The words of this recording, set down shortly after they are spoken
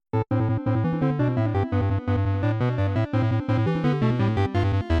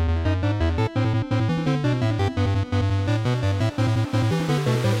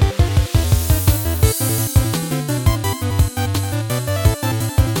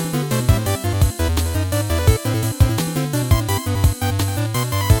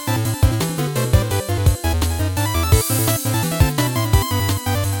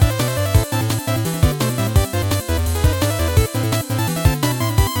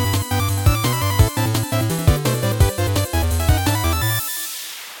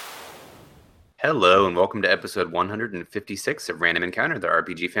Hello, and welcome to episode 156 of Random Encounter, the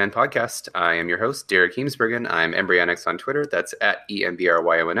RPG fan podcast. I am your host, Derek Heemsbergen. I'm Embryonix on Twitter. That's at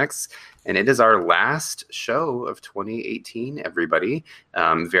EMBRYONX. And it is our last show of 2018, everybody.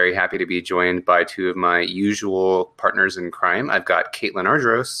 Very happy to be joined by two of my usual partners in crime. I've got Caitlin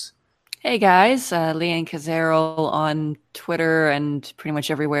Ardros. Hey guys, Leanne Kazarel on Twitter and pretty much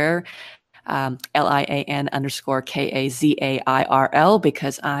everywhere. LIAN_KAZAIRL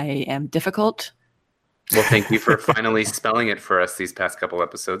because I am difficult. Well, thank you for finally spelling it for us these past couple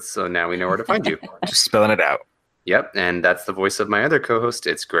episodes, so now we know where to find you. Just spelling it out. Yep, and that's the voice of my other co-host.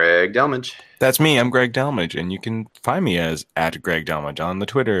 It's Greg Delmage. That's me. I'm Greg Delmage, and you can find me as at Greg Delmage on the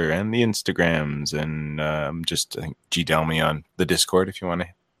Twitter and the Instagrams, and just I think GDelme on the Discord if you want to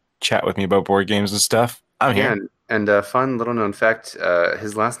chat with me about board games and stuff. I'm here. And a fun little known fact,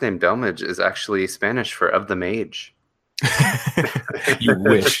 his last name Delmage is actually Spanish for of the mage. You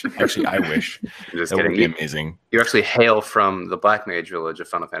wish. Actually, I wish. Just that kidding. Would be amazing. You actually hail from the Black Mage village of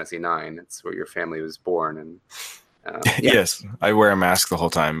Final Fantasy IX. It's where your family was born. And Yes, I wear a mask the whole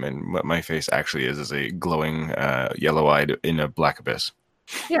time, and what my face actually is a glowing yellow-eyed in a black abyss.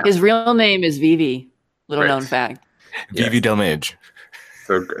 Yeah. His real name is Vivi. Little known fact. Vivi Delmage.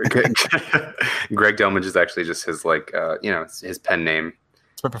 So Greg Delmage is actually just his his pen name.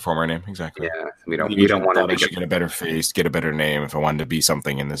 It's my performer name, exactly. Yeah, we don't want to get a better face, get a better name if I wanted to be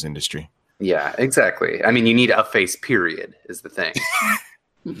something in this industry. Yeah, exactly. I mean, you need a face. Period is the thing.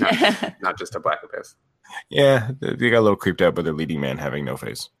 not just a black abyss. Yeah, they got a little creeped out by the leading man having no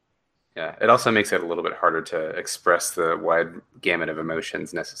face. Yeah, it also makes it a little bit harder to express the wide gamut of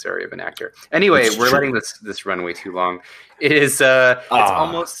emotions necessary of an actor. Anyway, we're letting this run way too long. It is it's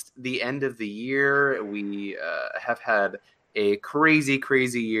almost the end of the year. We have had a crazy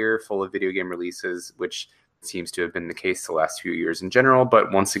year full of video game releases, which seems to have been the case the last few years in general.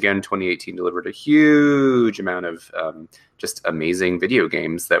 But once again, 2018 delivered a huge amount of just amazing video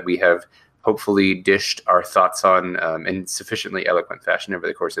games that we have hopefully dished our thoughts on in sufficiently eloquent fashion over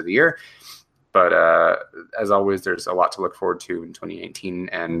the course of the year. But as always, there's a lot to look forward to in 2019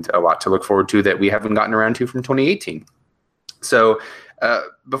 and a lot to look forward to that we haven't gotten around to from 2018. So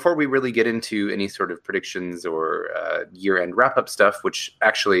before we really get into any sort of predictions or year-end wrap-up stuff, which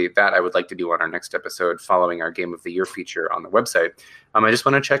actually that I would like to do on our next episode following our Game of the Year feature on the website, I just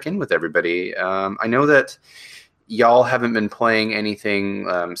want to check in with everybody. I know that y'all haven't been playing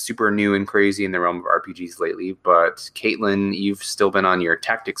anything super new and crazy in the realm of RPGs lately, but Caitlin, you've still been on your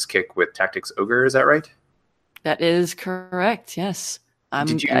tactics kick with Tactics Ogre, is that right? That is correct, yes.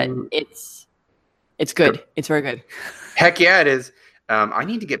 It's good. It's very good. Heck yeah, it is. I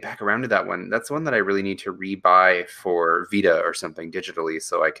need to get back around to that one. That's one that I really need to rebuy for Vita or something digitally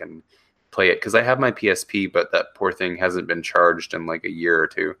so I can play it, because I have my PSP, but that poor thing hasn't been charged in like a year or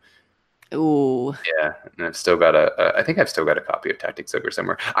two. Ooh. Yeah, and I've still got I think I've still got a copy of Tactics Ogre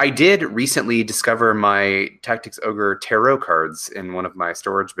somewhere. I did recently discover my Tactics Ogre tarot cards in one of my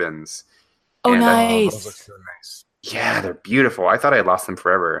storage bins. Oh, nice. Those look so nice. Yeah, they're beautiful. I thought I had lost them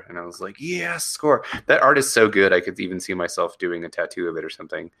forever, and I was like, yes, score. That art is so good, I could even see myself doing a tattoo of it or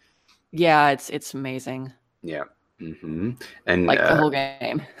something. Yeah, it's amazing. Yeah. Mm-hmm. And like the whole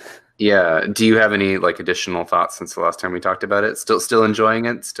game. Yeah. Do you have any like additional thoughts since the last time we talked about it? Still enjoying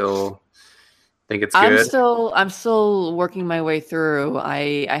it? Still think it's good? I'm still working my way through.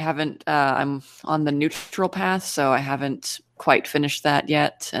 I haven't I'm on the neutral path, so I haven't quite finished that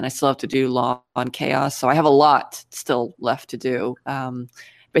yet, and I still have to do Law on Chaos, so I have a lot still left to do.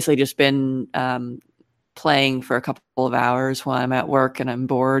 Basically just been playing for a couple of hours while I'm at work and I'm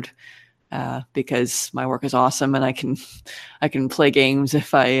bored, because my work is awesome and I can play games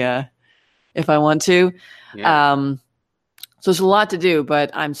if I want to. Yeah. So there's a lot to do,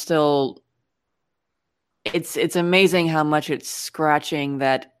 but I'm still. It's amazing how much it's scratching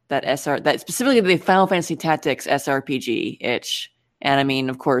that specifically the Final Fantasy Tactics SRPG itch. And I mean,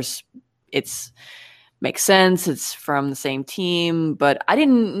 of course, it's makes sense. It's from the same team, but I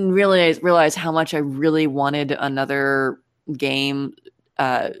didn't realize how much I really wanted another game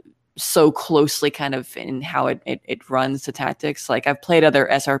so closely kind of in how it runs to Tactics. Like, I've played other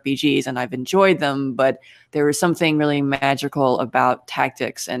SRPGs and I've enjoyed them, but there was something really magical about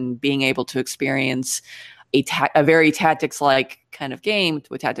Tactics and being able to experience a very Tactics-like kind of game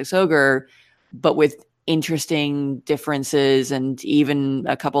with Tactics Ogre, but with interesting differences and even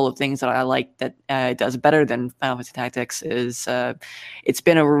a couple of things that I like that it does better than Final Fantasy Tactics is it's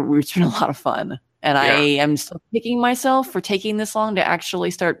been a lot of fun. And yeah. I am still kicking myself for taking this long to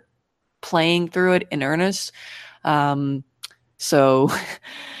actually start playing through it in earnest. So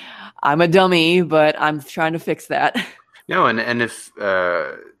I'm a dummy, but I'm trying to fix that. No, and if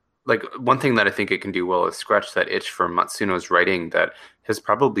like one thing that I think it can do well is scratch that itch for Matsuno's writing that has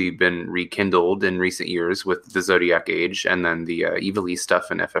probably been rekindled in recent years with the Zodiac Age and then the Evil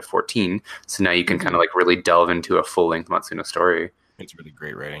stuff in FF14. So now you can kind of like really delve into a full length Matsuno story. It's really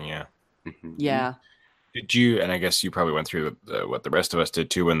great writing, yeah. Yeah. Did you? And I guess you probably went through what the rest of us did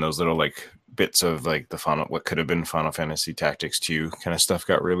too, when those little like bits of like the what could have been Final Fantasy Tactics 2 kind of stuff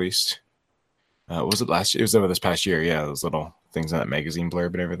got released. Was it last year? It was over this past year. Yeah, those little things in that magazine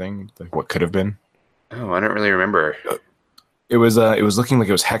blurb and everything. Like what could have been. Oh, I don't really remember. It was looking like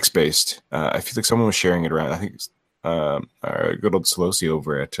it was hex based. I feel like someone was sharing it around. I think our good old Solosi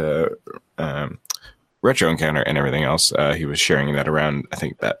over at Retro Encounter and everything else. He was sharing that around. I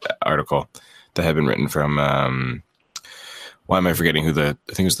think that article that had been written from. Why am I forgetting who I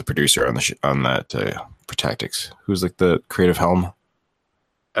think it was the producer on that for Tactics? Who's like the creative helm?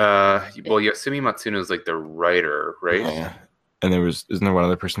 Well, Yasumi Matsuno is like the writer, right? Yeah. And isn't there one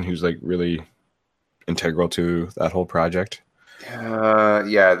other person who's like really integral to that whole project?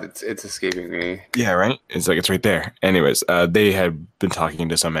 Yeah, it's escaping me. Yeah, right. It's right there. Anyways, they had been talking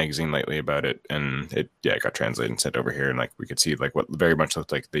to some magazine lately about it, and it got translated and sent over here, and like we could see like what very much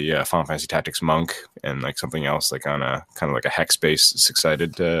looked like the Final Fantasy Tactics Monk, and like something else like on a kind of like a hex base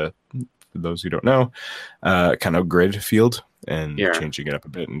Six-sided. For those who don't know, kind of grid field, and changing it up a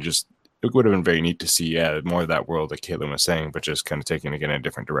bit, and just it would have been very neat to see more of that world, like Caitlin was saying, but just kind of taking it in a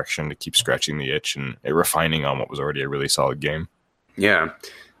different direction to keep scratching the itch and refining on what was already a really solid game. Yeah,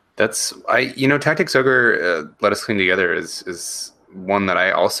 Tactics Ogre Let Us Cling Together is one that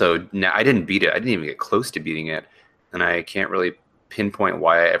I didn't beat it. I didn't even get close to beating it, and I can't really pinpoint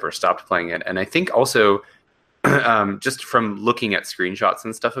why I ever stopped playing it. And I think also just from looking at screenshots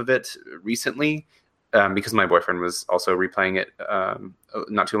and stuff of it recently, because my boyfriend was also replaying it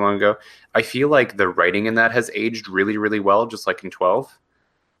not too long ago, I feel like the writing in that has aged really, really well, just like in 12.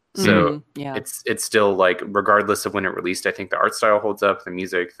 So it's still like, regardless of when it released, I think the art style holds up, the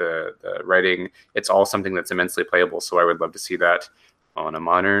music, the writing, it's all something that's immensely playable. So I would love to see that on a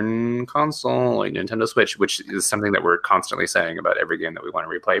modern console like Nintendo Switch, which is something that we're constantly saying about every game that we want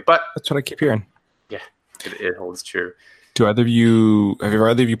to replay. But that's what I keep hearing. Yeah, it holds true. Have either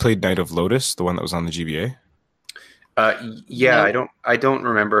of you played Night of Lotus, the one that was on the GBA? Yeah, no. I don't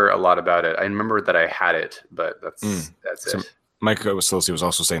remember a lot about it. I remember that I had it, but that's it. Mike Wasilowski was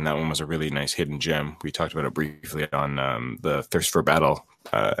also saying that one was a really nice hidden gem. We talked about it briefly on the Thirst for Battle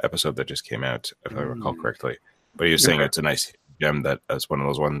episode that just came out, if I recall correctly. But he was saying it's a nice gem that is one of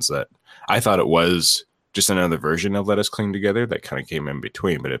those ones that I thought it was just another version of Let Us Cling Together that kind of came in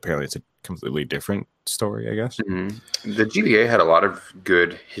between, but apparently it's a completely different story, I guess. Mm-hmm. The GBA had a lot of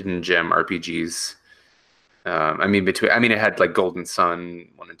good hidden gem RPGs. It had like Golden Sun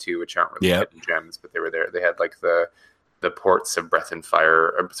 1 and 2, which aren't really hidden gems, but they were there. They had like the ports of Breath of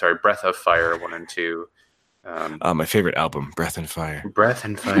Fire 1 and 2. My favorite album, Breath and Fire. Breath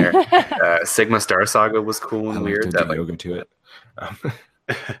and Fire. Sigma Star Saga was cool and weird. That yoga to it.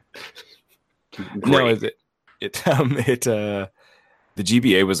 No, the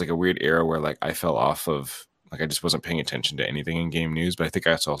GBA was like a weird era where like I fell off of, like I just wasn't paying attention to anything in game news. But I think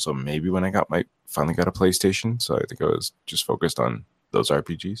that's also maybe when I finally got a PlayStation, so I think I was just focused on those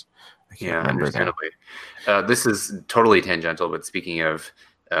RPGs. I can't remember understandably. This is totally tangential, but speaking of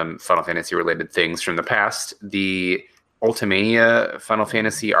Final Fantasy related things from the past, the Ultimania Final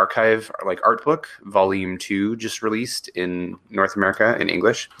Fantasy Archive art book Volume 2 just released in North America in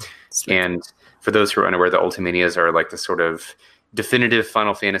English. Sweet. And for those who are unaware, the Ultimanias are like the sort of definitive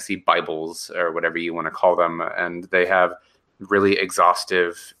Final Fantasy Bibles or whatever you want to call them, and they have really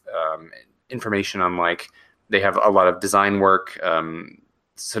exhaustive information on they have a lot of design work,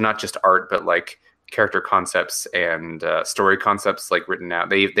 so not just art, but like character concepts and story concepts written out.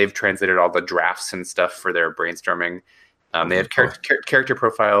 They've translated all the drafts and stuff for their brainstorming. They have character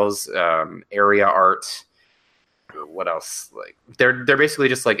profiles, area art. What else? They're basically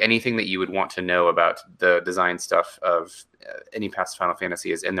just anything that you would want to know about the design stuff of any past Final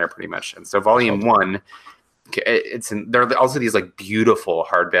Fantasy is in there pretty much. And so Volume 1, there are also these beautiful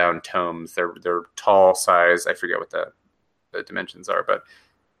hardbound tomes. They're tall size. I forget what the dimensions are, but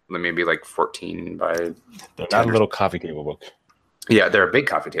maybe 14 by. They're not a little coffee table book. Yeah, they're a big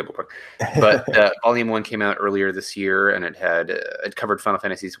coffee table book. But Volume 1 came out earlier this year, and it covered Final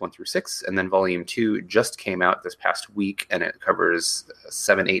Fantasies 1 through 6, and then Volume 2 just came out this past week, and it covers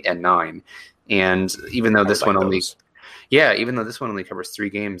 7, 8, and 9. And even though this one only covers 3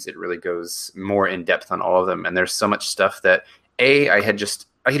 games, it really goes more in depth on all of them. And there's so much stuff that I had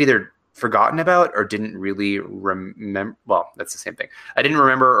either forgotten about or didn't really remember. Well, that's the same thing. I didn't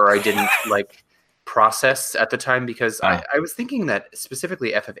remember, or I didn't process at the time because I was thinking that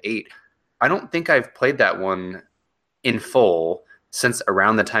specifically FF8, I don't think I've played that one in full since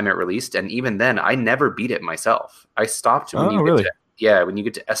around the time it released, and even then, I never beat it myself. I stopped when when you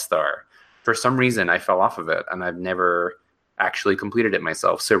get to Esthar. For some reason, I fell off of it, and I've never actually completed it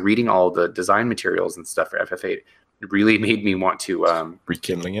myself. So reading all the design materials and stuff for FF8 really made me want to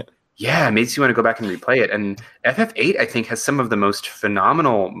rekindling it. Yeah, it makes you want to go back and replay it. And FF8, I think, has some of the most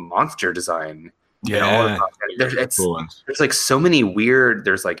phenomenal monster design. Yeah, there's like so many weird.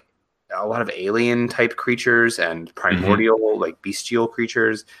 There's like a lot of alien type creatures and primordial like bestial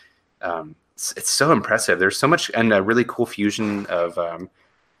creatures. It's so impressive. There's so much and a really cool fusion of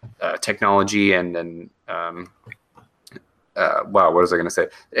technology and wow, what was I going to say?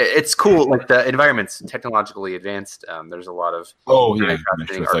 It's cool. Like the environment's technologically advanced. There's a lot of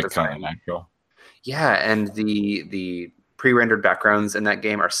yeah, and the pre-rendered backgrounds in that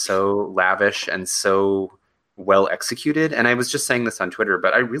game are so lavish and so well executed. And I was just saying this on Twitter,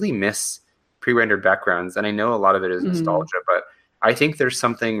 but I really miss pre-rendered backgrounds. And I know a lot of it is nostalgia, but I think there's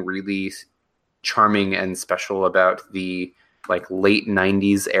something really charming and special about the like late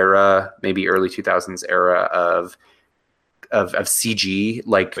 90s era, maybe early 2000s era of CG,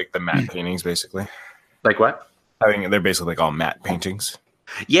 like the matte paintings, basically. Like what? I think they're basically like all matte paintings.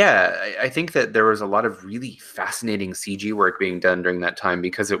 Yeah, I think that there was a lot of really fascinating CG work being done during that time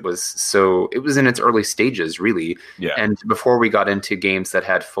because it was in its early stages, really. Yeah. And before we got into games that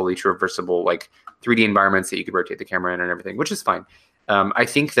had fully traversable, like 3D environments that you could rotate the camera in and everything, which is fine. I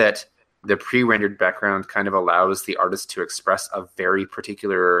think that the pre-rendered background kind of allows the artist to express a very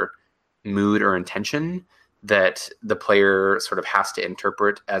particular mood or intention that the player sort of has to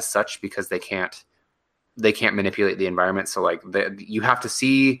interpret as such because they can't manipulate the environment. So like you have to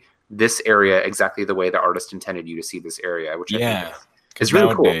see this area exactly the way the artist intended you to see this area, which I think is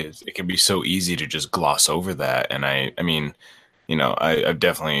really cool. It can be so easy to just gloss over that. And I mean, you know, I've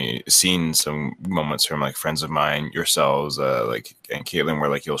definitely seen some moments from like friends of mine, yourselves, like and Caitlin, where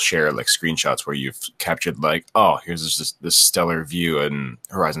like you'll share like screenshots where you've captured like, oh, here's this stellar view in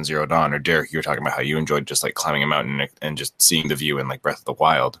Horizon Zero Dawn, or Derek, you were talking about how you enjoyed just like climbing a mountain and just seeing the view in like Breath of the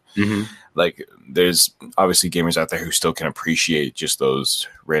Wild. Like there's obviously gamers out there who still can appreciate just those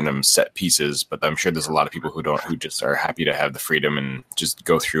random set pieces, but I'm sure there's a lot of people who just are happy to have the freedom and just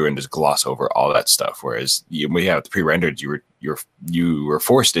go through and just gloss over all that stuff. Whereas we have the pre-rendered, you were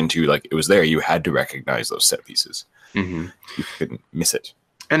forced into, like, it was there, you had to recognize those set pieces. You couldn't miss it.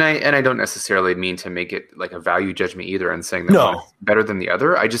 And I don't necessarily mean to make it like a value judgment either and saying that one is better than the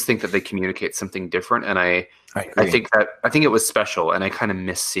other. I just think that they communicate something different, and I think it was special, and I kind of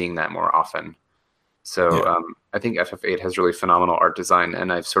miss seeing that more often. So I think FF8 has really phenomenal art design,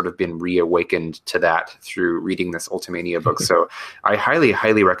 and I've sort of been reawakened to that through reading this Ultimania book. So I highly,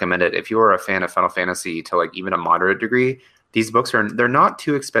 highly recommend it. If you are a fan of Final Fantasy to like even a moderate degree, these books they're not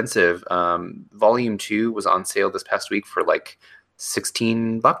too expensive. Volume 2 was on sale this past week for like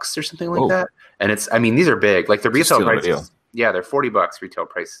 $16 or something like that. And these are big. Like the retail prices, they're $40 retail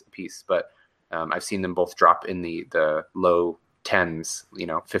price a piece, but I've seen them both drop in the low 10s,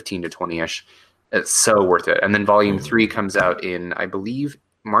 15 to 20ish. It's so worth it. And then volume 3 comes out in, I believe,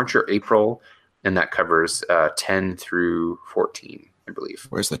 March or April, and that covers 10 through 14, I believe.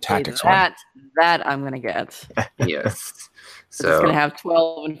 Where's the tactics one? That I'm going to get. Yes. So it's going to have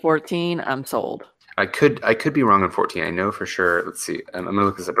 12 and 14. I'm sold. I could be wrong on 14. I know for sure. Let's see. I'm going to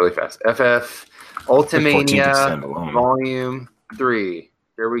look this up really fast. FF Ultimania Volume 3.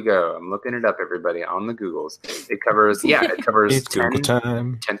 Here we go. I'm looking it up, everybody, on the Googles. It covers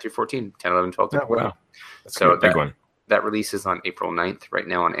 10 through 14. 10, 11, 12 through 14. Wow. That's a big one. That releases on April 9th. Right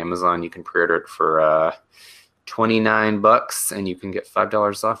now on Amazon, you can pre-order it for $29, and you can get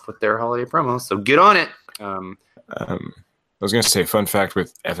 $5 off with their holiday promo. So get on it. I was going to say, fun fact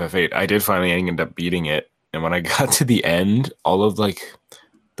with FF8, I did finally end up beating it. And when I got to the end, all of like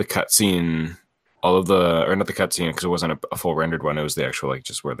the cutscene, or not the cutscene, because it wasn't a full rendered one. It was the actual, like,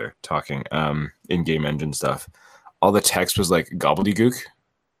 just where they're talking, in-game engine stuff. All the text was like gobbledygook.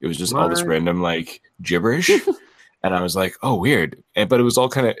 It was just all this random like gibberish. And I was like, oh, weird. But it was all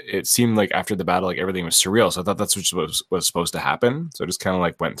kind of, it seemed like after the battle, like everything was surreal. So I thought that's what was supposed to happen. So I just kind of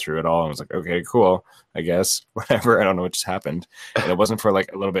like went through it all and was like, okay, cool, I guess, whatever. I don't know what just happened. And it wasn't for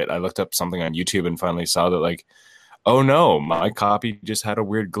like a little bit. I looked up something on YouTube and finally saw that like, oh no, my copy just had a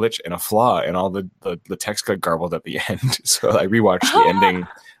weird glitch and a flaw, and all the text got garbled at the end. So I rewatched the ending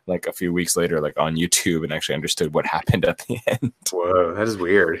like a few weeks later, like on YouTube, and actually understood what happened at the end. Whoa, that is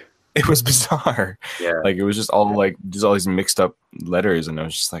weird. It was bizarre. Yeah. Like it was just all these mixed up letters, and I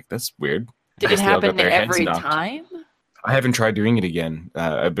was just like, that's weird. Did it happen every time? I haven't tried doing it again.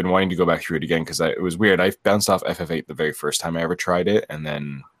 I've been wanting to go back through it again because it was weird. I bounced off FF8 the very first time I ever tried it, and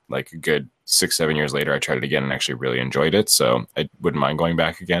then like a good 6-7 years later, I tried it again and actually really enjoyed it. So I wouldn't mind going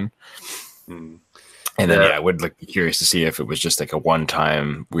back again. And then I would be curious to see if it was just like a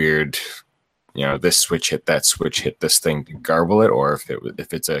one-time weird, this switch hit, that switch hit, this thing to garble it, or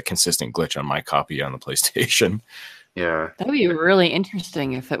if it's a consistent glitch on my copy on the PlayStation. Yeah, that'd be really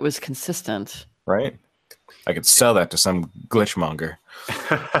interesting if it was consistent. Right. I could sell that to some glitch monger.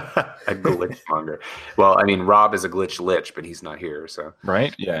 A glitch monger. Well, I mean, Rob is a glitch lich, but he's not here, so.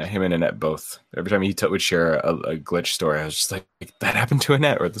 Right? Yeah, him and Annette both. Every time he would share a glitch story, I was just like, that happened to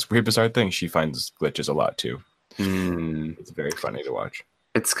Annette, or this weird, bizarre thing. She finds glitches a lot, too. It's very funny to watch.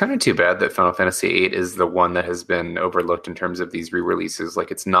 It's kind of too bad that Final Fantasy VIII is the one that has been overlooked in terms of these re-releases. Like,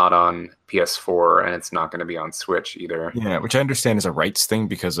 it's not on PS4, and it's not going to be on Switch either. Yeah, which I understand is a rights thing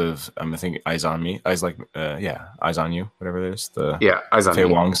because of, I think, Eyes on Me. Eyes on You, whatever it is. Eyes on Fei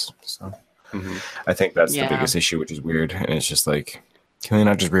Me. Wong's. So. I think that's the biggest issue, which is weird. And it's just like, can they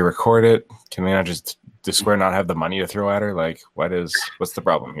not just re-record it? Can they not just... Does Square not have the money to throw at her? Like, what's the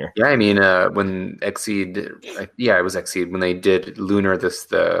problem here? Yeah, I mean, when Xseed, it was Xseed, when they did Lunar,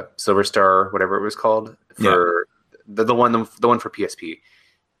 the Silver Star, whatever it was called, for the one for PSP.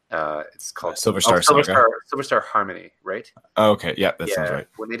 It's called Silver Star Silver Star Harmony, right? Oh, okay, yeah, that sounds right.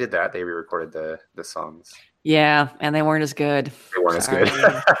 When they did that, they re-recorded the songs. Yeah, and they weren't as good. They weren't as good.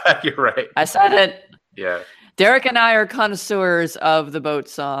 You're right. I said it. Yeah. Derek and I are connoisseurs of the boat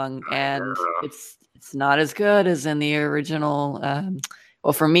song, and it's not as good as in the original.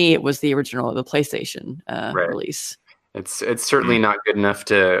 Well, for me, it was the original, the PlayStation release. It's certainly not good enough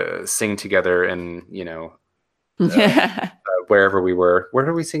to sing together and wherever we were. Where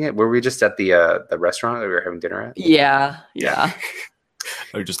did we sing it? Were we just at the restaurant that we were having dinner at? Yeah.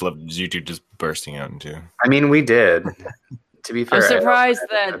 I just love YouTube just bursting out into. I mean, we did. To be fair, I'm surprised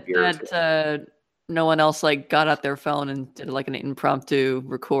that no one else got out their phone and did an impromptu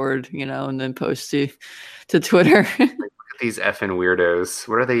record, and then post to Twitter. Look at these effing weirdos.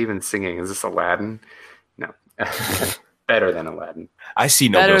 What are they even singing? Is this Aladdin? No. Better than Aladdin. I see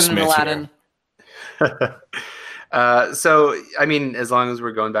no Will Smith Aladdin. So, I mean, as long as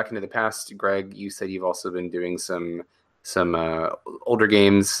we're going back into the past, Greg, you said you've also been doing some older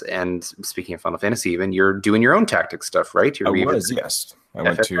games, and speaking of Final Fantasy, even you're doing your own tactics stuff, right? Yes. I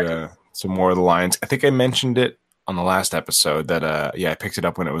went to some more of the lines. I think I mentioned it on the last episode that I picked it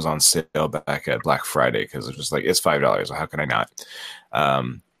up when it was on sale back at Black Friday because it was just it's $5. How can I not?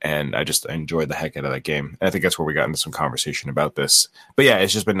 And I just enjoyed the heck out of that game. And I think that's where we got into some conversation about this. But yeah,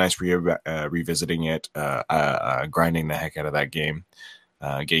 it's just been nice revisiting it, grinding the heck out of that game,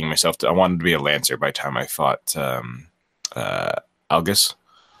 getting myself I wanted to be a Lancer by the time I fought Algus.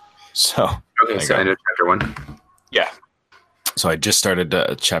 So okay, so I know chapter 1. Yeah. So I just started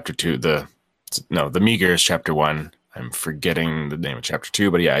chapter 2. The Meager is chapter 1. I'm forgetting the name of chapter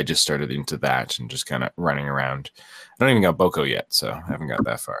 2, but yeah, I just started into that and just kind of running around. I don't even got Boko yet, so I haven't got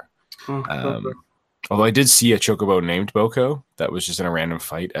that far. Although I did see a chocobo named Boko that was just in a random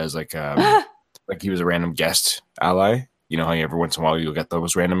fight as like he was a random guest ally. You know how every once in a while you'll get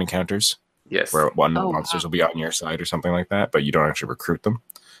those random encounters? Yes. Where one of the monsters will be on your side or something like that, but you don't actually recruit them.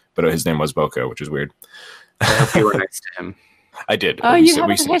 But his name was Boko, which is weird. I hope you were next to him. I did. Oh, you have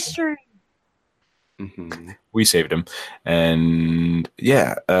a history. We saved him, and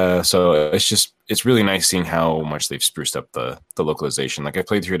so it's really nice seeing how much they've spruced up the localization. Like I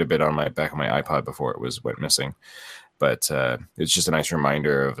played through it a bit on my back of my iPod before it went missing, but it's just a nice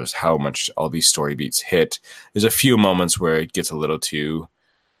reminder of just how much all these story beats hit. There's a few moments where it gets a little too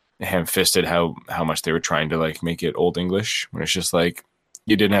ham-fisted how much they were trying to make it Old English, when it's just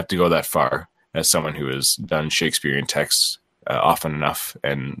you didn't have to go that far. As someone who has done Shakespearean texts often enough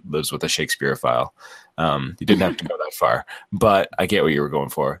and lives with a Shakespeareophile, you didn't have to go that far. But I get what you were going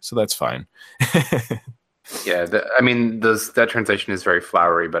for, so that's fine. Yeah, that translation is very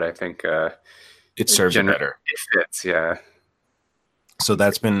flowery, but I think it serves it better. It fits, yeah. So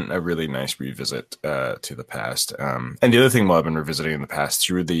that's been a really nice revisit to the past. And the other thing while I've been revisiting in the past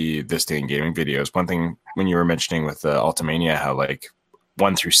through the This Day in Gaming videos, one thing when you were mentioning with Ultimania, how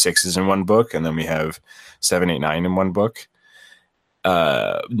 1 through 6 is in one book, and then we have 7, 8, 9 in one book.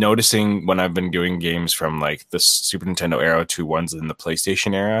 Noticing when I've been doing games from the Super Nintendo era to ones in the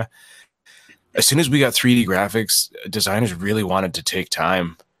PlayStation era, as soon as we got 3D graphics, designers really wanted to take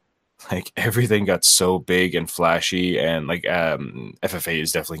time. Everything got so big and flashy, and FF8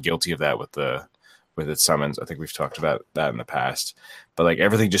 is definitely guilty of that with its summons. I think we've talked about that in the past, but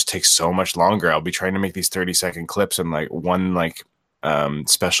everything just takes so much longer. I'll be trying to make these 30-second clips, and one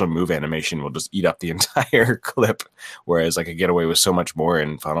special move animation will just eat up the entire clip, whereas I could get away with so much more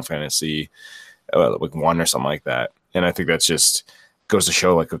in Final Fantasy like 1 or something like that. And I think that's just goes to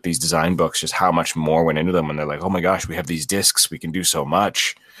show, like, with these design books, just how much more went into them when they're like, oh my gosh, we have these discs, we can do so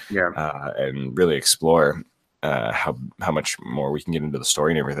much. And really explore how much more we can get into the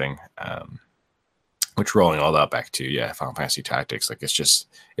story and everything. Which, rolling all that back to Final Fantasy Tactics, like, it's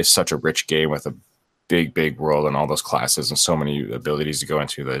such a rich game with a big world and all those classes and so many abilities to go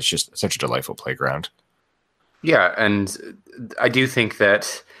into that it's just such a delightful playground. Yeah, and I do think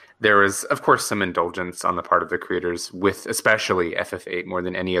that there was, of course, some indulgence on the part of the creators with especially FF8 more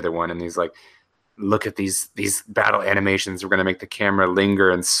than any other one. And he's like, look at these battle animations. We're going to make the camera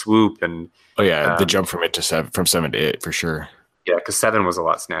linger and swoop. And the jump from 7 to 8 for sure. Yeah, because 7 was a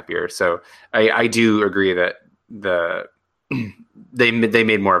lot snappier. So I do agree that they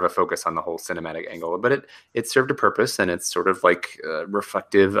made more of a focus on the whole cinematic angle, but it served a purpose, and it's sort of like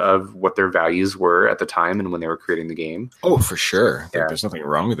reflective of what their values were at the time and when they were creating the game. Oh, for sure. Like, there's nothing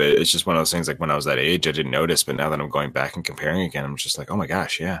wrong with it. It's just one of those things, like, when I was that age, I didn't notice, but now that I'm going back and comparing again, I'm just like, oh my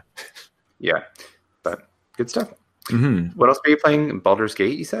gosh, yeah. Yeah, but good stuff. Mm-hmm. What else were you playing? Baldur's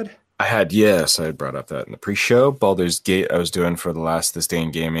Gate, you said? I had brought up that in the pre-show. Baldur's Gate I was doing for the last This Day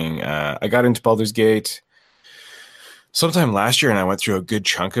in Gaming. I got into Baldur's Gate sometime last year, and I went through a good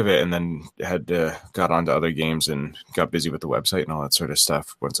chunk of it, and then got onto other games and got busy with the website and all that sort of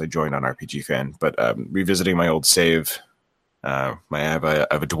stuff once I joined on RPG Fan. But revisiting my old save, I have a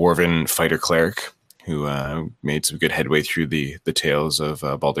dwarven fighter cleric who made some good headway through the tales of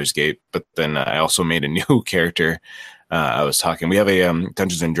Baldur's Gate. But then I also made a new character. We have a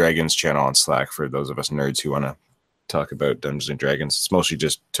Dungeons and Dragons channel on Slack for those of us nerds who want to talk about Dungeons and Dragons. It's mostly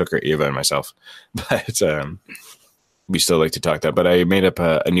just Tucker, Ava, and myself, but we still like to talk that. But I made up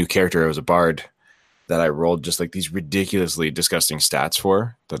a new character. I was a bard that I rolled just like these ridiculously disgusting stats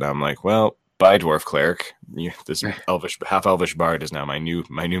for. That I'm like, well, bye, dwarf cleric. This half elvish bard is now my new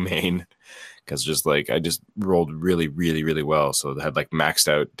main. Because I just rolled really, really, really well. So they had like maxed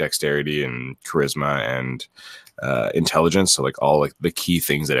out dexterity and charisma and intelligence. So like all like the key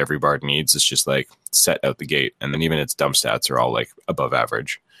things that every bard needs is just like set out the gate. And then even its dump stats are all like above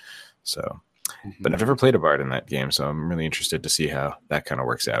average. So, but I've never played a bard in that game. So I'm really interested to see how that kind of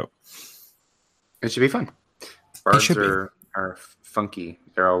works out. It should be fun. Bards are funky.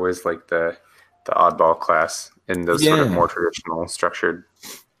 They're always like the oddball class in those sort of more traditional structured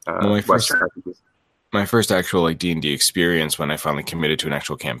my first actual like D&D experience when I finally committed to an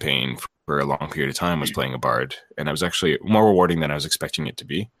actual campaign for a long period of time was playing a bard, and I was actually more rewarding than I was expecting it to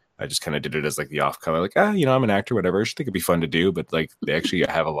be. I just kind of did it as like the off color, like, I'm an actor, whatever. I should think it'd be fun to do, but like they actually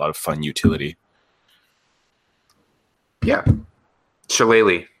have a lot of fun utility. Yeah,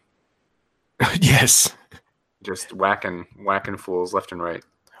 Shillelagh. Yes, just whacking fools left and right.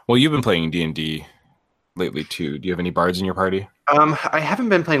 Well, you've been playing D&D lately too. Do you have any bards in your party? I haven't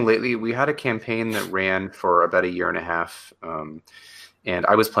been playing lately. We had a campaign that ran for about a year and a half, and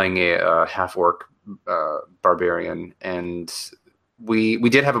I was playing a half orc barbarian, and we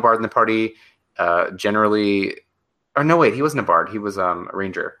did have a bard in the party. Generally, or no, wait, he wasn't a bard. He was a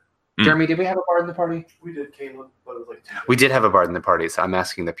ranger. Jeremy, did we have a bard in the party? We did, Caleb, but it was like 2 days. We did have a bard in the party, so I'm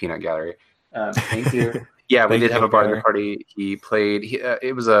asking the peanut gallery. Thank you. Yeah, we did have a bard in the party. He played.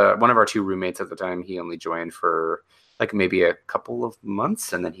 It was one of our 2 roommates at the time. He only joined for like maybe a couple of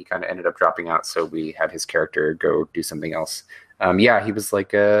months, and then he kind of ended up dropping out. So we had his character go do something else. He was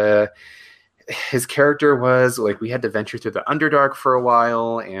like his character was like, we had to venture through the Underdark for a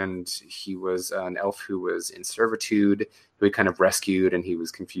while, and he was an elf who was in servitude, who he kind of rescued, and he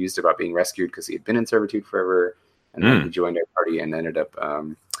was confused about being rescued because he had been in servitude forever. And then he joined our party and ended up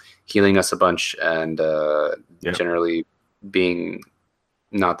healing us a bunch and generally being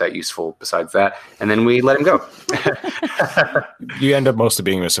not that useful besides that. And then we let him go. You end up mostly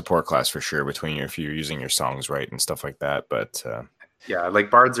being a support class for sure if you're using your songs right and stuff like that. But yeah, like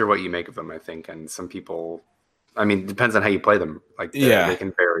bards are what you make of them, I think. And some people, I mean, it depends on how you play them. Like they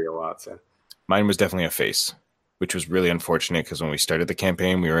can vary a lot. So mine was definitely a face, which was really unfortunate because when we started the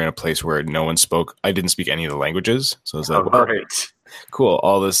campaign, we were in a place where no one spoke. I didn't speak any of the languages. So I was like, right. Cool.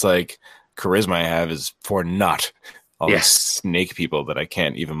 All this like charisma I have is for naught. All these snake people that I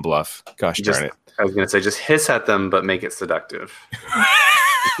can't even bluff. Gosh darn it. I was going to say, just hiss at them, but make it seductive.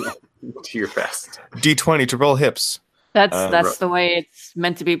 Do your best. D20 to roll hips. That's the way it's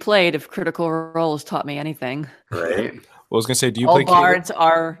meant to be played. If Critical Role has taught me anything, right? Well, I was going to say, do you all play bards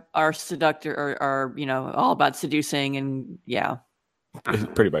are seductor or are all about seducing and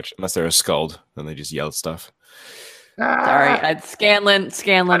pretty much, unless they're a skald, then they just yell stuff. Sorry, Scanlan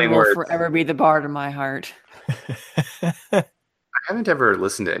will forever be the bard in my heart. I haven't ever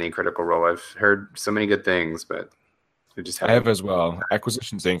listened to any Critical Role. I've heard so many good things, but we just I have as well.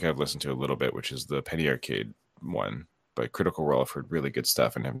 Acquisitions Inc. I've listened to a little bit, which is the Penny Arcade one. But Critical Role, I've heard really good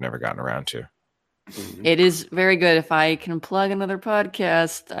stuff and have never gotten around to. It is very good. If I can plug another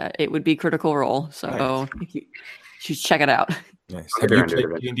podcast, it would be Critical Role. So you should check it out. Nice. Have you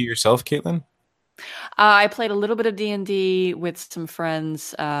played D&D yourself, Caitlin? I played a little bit of D&D with some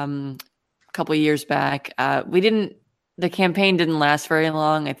friends a couple of years back. The campaign didn't last very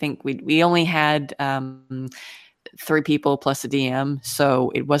long. I think we only had 3 people plus a DM,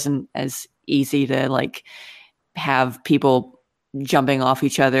 so it wasn't as easy to like have people jumping off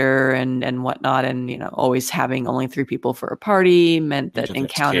each other and whatnot, and always having only 3 people for a party meant that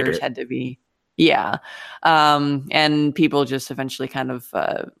encounters had to be and people just eventually kind of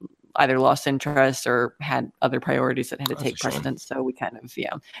either lost interest or had other priorities that had to take precedence. So we kind of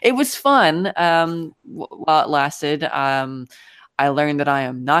it was fun while it lasted. I learned that I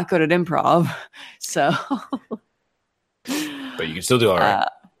am not good at improv, so but you can still do all right.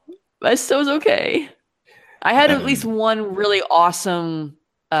 But still was okay. I had at least one really awesome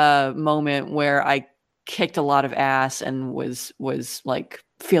moment where I kicked a lot of ass and was like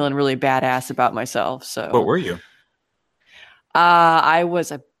feeling really badass about myself. So what were you? I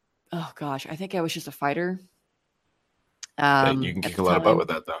was I think I was just a fighter. You can kick a lot of butt with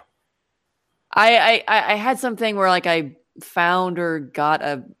that, though. I had something where like I found or got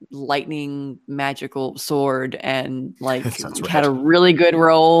a lightning magical sword and like had a really good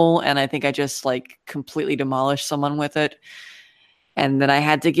roll, and I think I just like completely demolished someone with it, and then I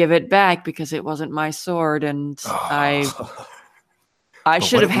had to give it back because it wasn't my sword, and I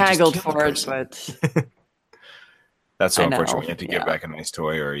should have haggled for it, but that's so unfortunate when you have to give back a nice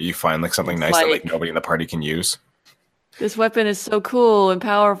toy, or you find like something nice that like nobody in the party can use. This weapon is so cool and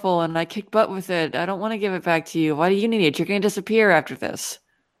powerful, and I kicked butt with it. I don't want to give it back to you. Why do you need it? You're going to disappear after this.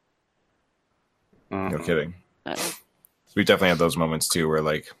 No kidding. We definitely have those moments too, where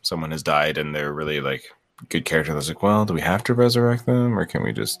like someone has died and they're really like good character. That's like, well, do we have to resurrect them, or can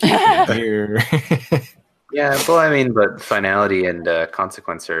we just keep them here? Yeah, well, I mean, but finality and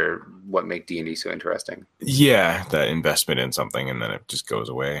consequence are what make D&D so interesting. Yeah, that investment in something and then it just goes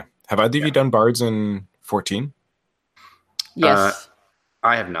away. Have either of you done Bards in 14? Yes.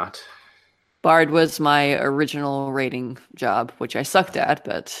 I have not. Bard was my original rating job, which I sucked at,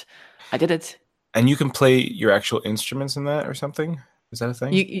 but I did it. And you can play your actual instruments in that or something? Is that a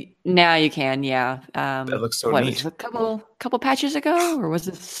thing? Now you can, yeah. That looks so neat. Was it a couple patches ago, or was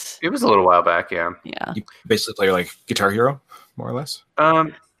it? It was a little while back, yeah. Yeah. You basically play like Guitar Hero, more or less?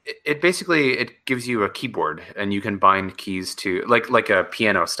 It basically gives you a keyboard, and you can bind keys to like a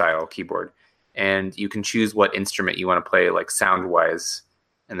piano style keyboard, and you can choose what instrument you want to play, like sound wise,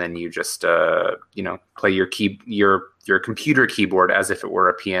 and then you just play your computer keyboard as if it were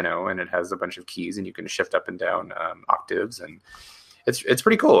a piano, and it has a bunch of keys, and you can shift up and down octaves, and it's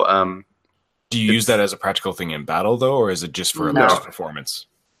pretty cool. Do you use that as a practical thing in battle though, or is it just for performance?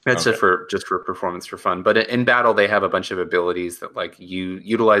 It's just for performance, for fun. But in battle, they have a bunch of abilities that like you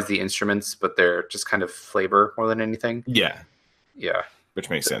utilize the instruments, but they're just kind of flavor more than anything. Yeah. Which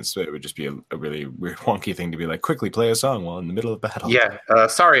makes sense. It would just be a really weird, wonky thing to be like, quickly play a song while in the middle of battle. Yeah.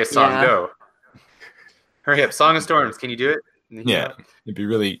 Sorry, a song, go. Hurry up, Song of Storms. Can you do it? Yeah. It'd be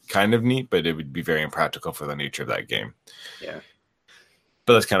really kind of neat, but it would be very impractical for the nature of that game. Yeah.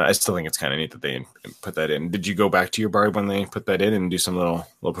 But I still think it's kind of neat that they put that in. Did you go back to your Bard when they put that in and do some little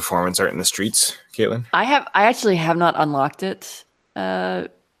performance art in the streets, Caitlin? I actually have not unlocked it.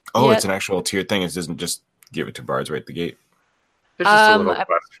 Yet. It's an actual tiered thing. It doesn't just give it to Bards right at the gate. There's just a little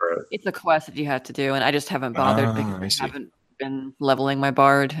quest for it. It's a quest that you have to do, and I just haven't bothered because I haven't been leveling my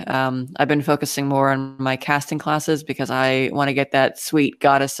Bard. I've been focusing more on my casting classes because I want to get that sweet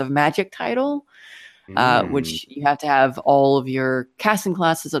Goddess of Magic title. Which you have to have all of your casting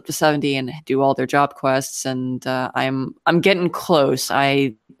classes up to 70 and do all their job quests. And I'm getting close.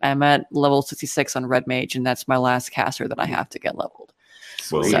 I'm at level 66 on Red Mage, and that's my last caster that I have to get leveled.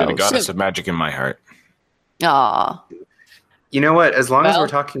 Well, you're the Goddess of Magic in my heart. Aw. You know what? As long as we're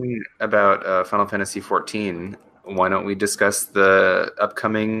talking about Final Fantasy XIV, why don't we discuss the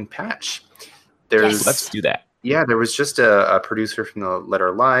upcoming patch? Let's do that. Yeah, there was just a producer from the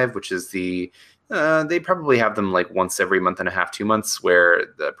Letter Live, which is they probably have them like once every month and a half, 2 months, where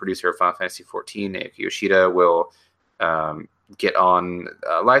the producer of Final Fantasy XIV, Naoki Yoshida, will get on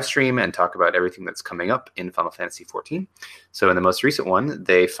a live stream and talk about everything that's coming up in Final Fantasy XIV. So in the most recent one,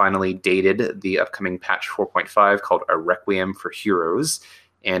 they finally dated the upcoming patch 4.5 called A Requiem for Heroes,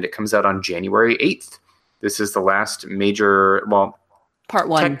 and it comes out on January 8th. This is the last major, Part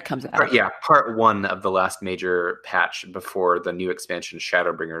 1 comes out. Part 1 of the last major patch before the new expansion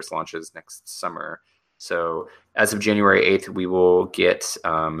Shadowbringers launches next summer. So as of January 8th, we will get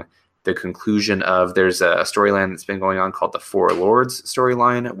the conclusion of, there's a storyline that's been going on called the Four Lords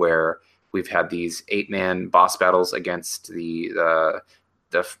storyline, where we've had these 8-man boss battles against the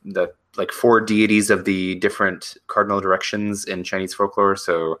like 4 deities of the different cardinal directions in Chinese folklore.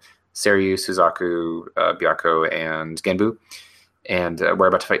 So Seiryu, Suzaku, Byakko, and Genbu. And we're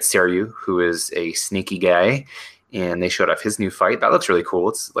about to fight Seiryu, who is a sneaky guy. And they showed off his new fight. That looks really cool.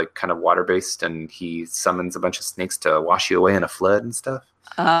 It's like kind of water-based, and he summons a bunch of snakes to wash you away in a flood and stuff.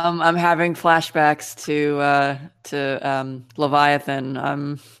 I'm having flashbacks to Leviathan.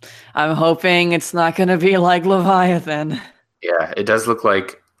 I'm hoping it's not going to be like Leviathan. Yeah, it does look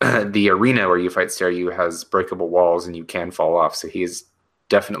like the arena where you fight Seiryu has breakable walls, and you can fall off. So he's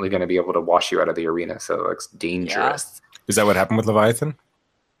definitely going to be able to wash you out of the arena. So it looks dangerous. Yeah. Is that what happened with Leviathan?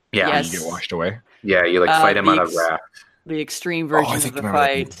 Yeah, yes. You get washed away. Yeah, you like fight him on a raft. The extreme version of the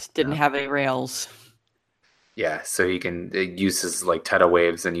fight didn't have any rails. Yeah, so it uses like tidal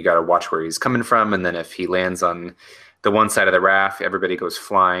waves, and you got to watch where he's coming from. And then if he lands on the one side of the raft, everybody goes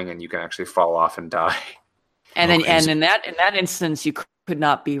flying, and you can actually fall off and die. And in that instance, you could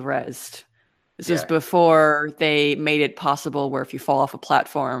not be rezzed. This was before they made it possible where if you fall off a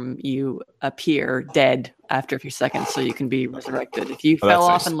platform, you appear dead after a few seconds, so you can be resurrected. If you fell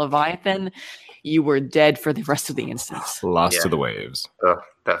off in Leviathan, you were dead for the rest of the instance. Lost to the waves. Oh,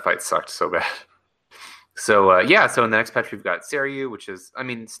 that fight sucked so bad. So so in the next patch we've got Seiryu, which is, I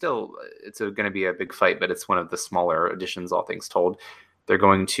mean, still it's going to be a big fight, but it's one of the smaller additions, all things told. They're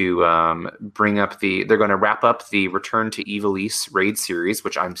going to they're going to wrap up the Return to Ivalice raid series,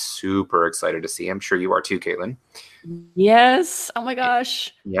 which I'm super excited to see. I'm sure you are too, Caitlin. Yes. Oh my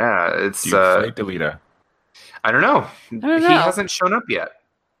gosh. Yeah, it's fight Delita. I don't know. He hasn't shown up yet,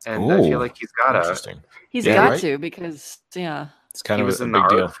 and I feel like he's got to. He's got to, because it's kind of was a in big the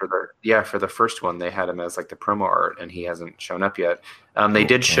deal art for the first one. They had him as like the promo art, and he hasn't shown up yet. They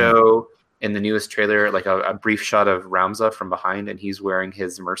did show in the newest trailer like a brief shot of Ramza from behind, and he's wearing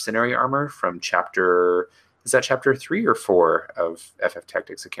his mercenary armor from chapter 3 or 4 of FF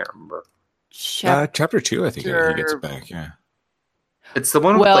Tactics? I can't remember. Chapter 2, I think he gets back. Yeah, it's the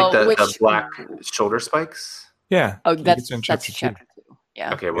one with like the black shoulder spikes. Yeah. Oh, that's chapter 2.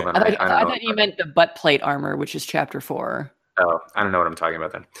 Yeah. Okay. Well, then I thought you meant the butt plate armor, which is chapter 4. Oh, I don't know what I'm talking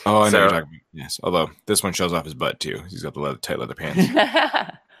about then. Oh, I know what you're talking about. Yes. Although this one shows off his butt too. He's got the tight leather pants.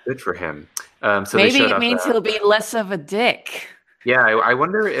 Good for him. So maybe it means he'll be less of a dick. Yeah, I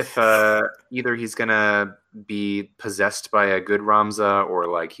wonder if either he's gonna be possessed by a good Ramza, or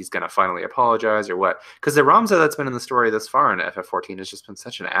like he's gonna finally apologize, or what? Because the Ramza that's been in the story thus far in FF14 has just been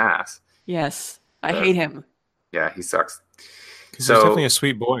such an ass. Yes, I hate him. Yeah, he sucks. So he's definitely a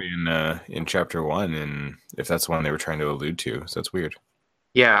sweet boy in chapter 1, and if that's the one they were trying to allude to, so that's weird.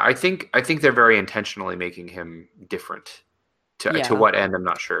 Yeah, I think they're very intentionally making him different. To what end, I'm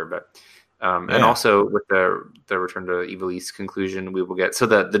not sure, but and also with the Return to Ivalice conclusion, we will get, so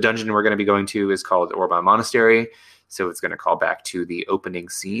the dungeon we're going to be going to is called Orban Monastery, so it's going to call back to the opening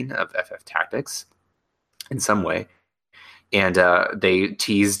scene of FF Tactics in some way. And they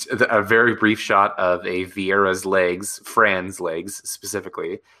teased a very brief shot of a Viera's legs, Fran's legs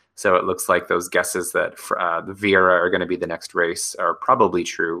specifically. So it looks like those guesses that the Viera are going to be the next race are probably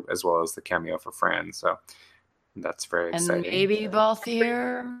true, as well as the cameo for Fran. So that's very exciting. And maybe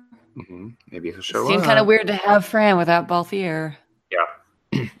Balthier. Mm-hmm. Maybe he'll show up. Seems kind of weird to have Fran without Balthier.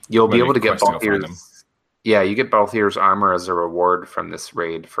 Yeah. You'll be able to get Balthier's. Yeah, you get Balthier's armor as a reward from this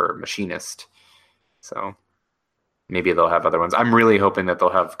raid for Machinist. So maybe they'll have other ones. I'm really hoping that they'll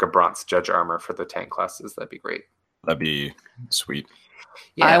have Gabrant's Judge armor for the tank classes. That'd be great. That'd be sweet.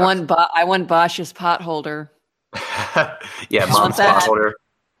 Yeah. I want Bosch's potholder. Yeah, Mom's potholder.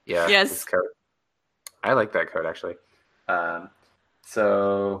 Yeah. Yes. Code. I like that code, actually.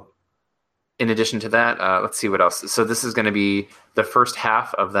 So in addition to that, let's see what else. So this is going to be the first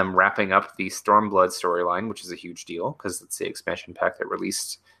half of them wrapping up the Stormblood storyline, which is a huge deal because it's the expansion pack that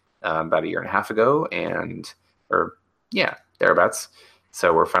released about a year and a half ago, thereabouts.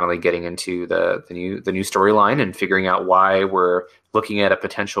 So we're finally getting into the new storyline and figuring out why we're looking at a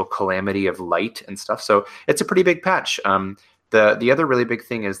potential calamity of light and stuff. So it's a pretty big patch. The other really big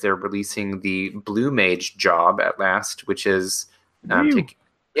thing is they're releasing the Blue Mage job at last, which is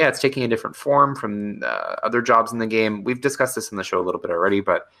it's taking a different form from other jobs in the game. We've discussed this in the show a little bit already,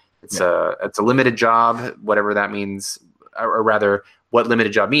 but it's a limited job, whatever that means, or rather, what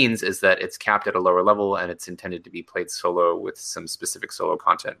limited job means is that it's capped at a lower level and it's intended to be played solo with some specific solo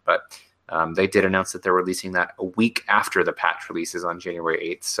content. But They did announce that they're releasing that a week after the patch releases on January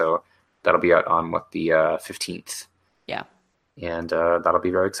 8th. So that'll be out on the 15th. Yeah. And that'll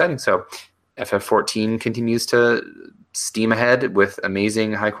be very exciting. So FF14 continues to steam ahead with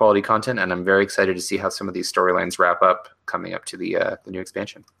amazing high quality content. And I'm very excited to see how some of these storylines wrap up coming up to the new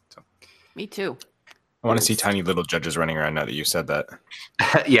expansion. So. Me too. I want to see tiny little judges running around now that you said that.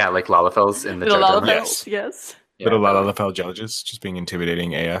 Yeah, like Lalafels in the Little judge. Lalafels, yes. Yeah, little Lalafell judges just being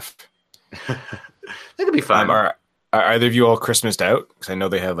intimidating AF. That could be fun. Are either of you all Christmased out? Because I know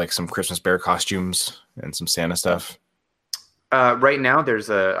they have like some Christmas bear costumes and some Santa stuff. Right now, there's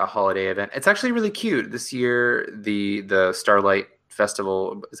a holiday event. It's actually really cute. This year, the Starlight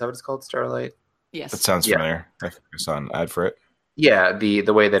Festival, is that what it's called? Starlight? Yes. That sounds familiar. I saw an ad for it. Yeah,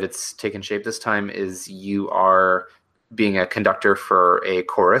 the way that it's taken shape this time is you are being a conductor for a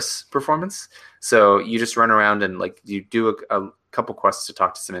chorus performance. So you just run around and like you do a couple quests to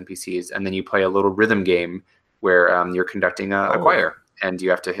talk to some NPCs, and then you play a little rhythm game where you're conducting a choir, and you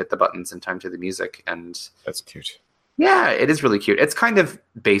have to hit the buttons in time to the music. And that's cute. Yeah, it is really cute. It's kind of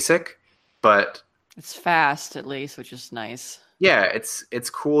basic, but it's fast at least, which is nice. Yeah, it's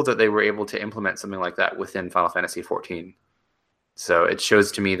cool that they were able to implement something like that within Final Fantasy XIV. So it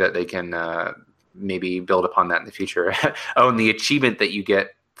shows to me that they can maybe build upon that in the future. And the achievement that you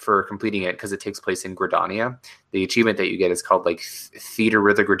get for completing it, because it takes place in Gridania, the achievement that you get is called like Theater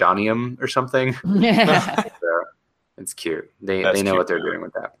with a Gridanium or something. Yeah. So, it's cute. They know cute. What they're doing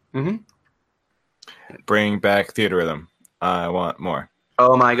with that. Mm-hmm. Bring back Theater Rhythm. I want more.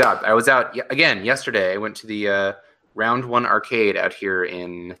 Oh my God. I was out again yesterday. I went to the Round 1 arcade out here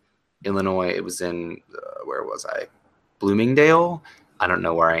in Illinois. It was in, where was I? Bloomingdale. I don't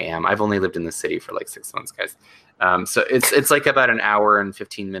know where I am. I've only lived in the city for like 6 months, guys. So it's like about an hour and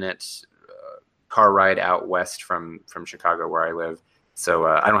 15-minute car ride out west from Chicago, where I live. So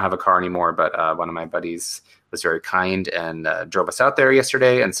I don't have a car anymore, but one of my buddies was very kind and drove us out there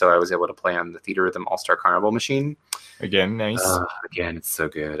yesterday, and so I was able to play on the Theater Rhythm All-Star Carnival machine. Again, nice. Again, it's so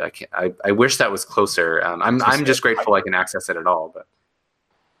good. I wish that was closer. I'm just grateful I can access it at all. But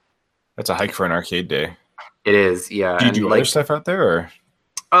that's a hike for an arcade day. It is, yeah. Do you do other stuff out there,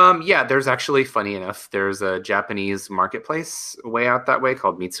 or? Yeah, there's actually, funny enough, there's a Japanese marketplace way out that way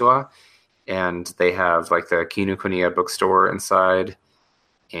called Mitsuwa, and they have like the Kinokuniya bookstore inside,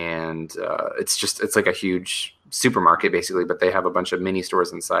 and it's like a huge supermarket basically, but they have a bunch of mini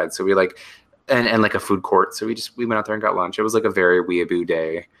stores inside. So we like, and like a food court. So we went out there and got lunch. It was like a very weeaboo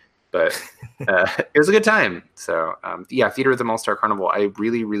day, but it was a good time. So yeah, Theater Rhythm All-Star Carnival. I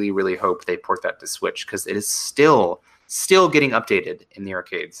really, really, really hope they port that to Switch, because it is still getting updated in the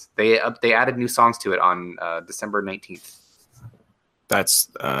arcades. They added new songs to it on December 19th. That's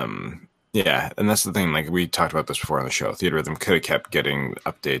yeah, and that's the thing. Like we talked about this before on the show, Theater Rhythm could have kept getting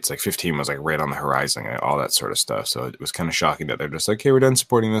updates. Like 15 was like right on the horizon, and all that sort of stuff. So it was kind of shocking that they're just like, "Okay, we're done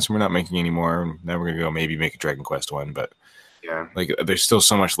supporting this. We're not making any more. Now we're gonna go maybe make a Dragon Quest one." But yeah, like there's still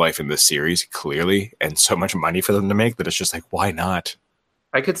so much life in this series, clearly, and so much money for them to make that it's just like, why not?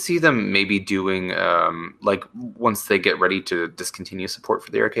 I could see them maybe doing like once they get ready to discontinue support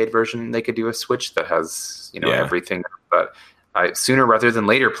for the arcade version, they could do a Switch that has everything. But sooner rather than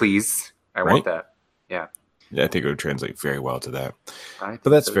later, please. I want that. Yeah. Yeah, I think it would translate very well to that. But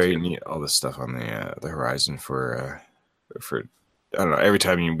that's so very neat. All this stuff on the horizon for I don't know. Every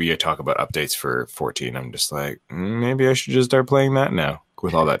time we talk about updates for 14, I'm just like, maybe I should just start playing that now.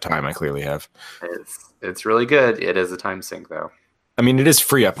 With all that time I clearly have. It's really good. It is a time sink though. I mean, it is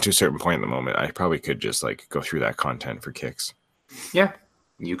free up to a certain point at the moment. I probably could just like go through that content for kicks. Yeah,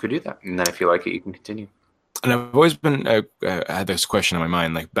 you could do that, and then if you like it, you can continue. And I've always been had this question in my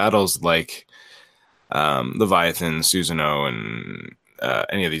mind, like battles like Leviathan, Susanoo, and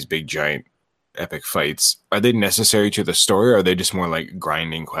any of these big giant epic fights. Are they necessary to the story, or are they just more like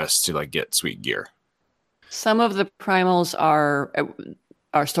grinding quests to like get sweet gear? Some of the primals are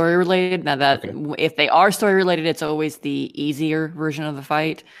story related. Now that if they are story related, it's always the easier version of the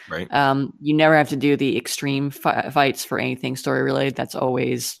fight. Right. You never have to do the extreme fights for anything story related. That's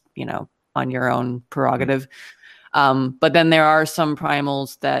always on your own prerogative. But then there are some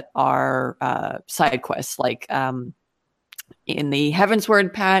primals that are side quests, like in the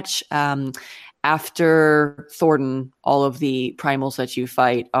Heavensward patch, after Thornton, all of the primals that you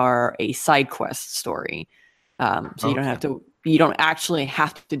fight are a side quest story. So you don't actually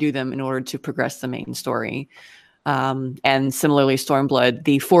have to do them in order to progress the main story. And similarly, Stormblood,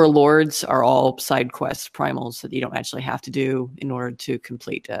 the 4 lords are all side quest primals that you don't actually have to do in order to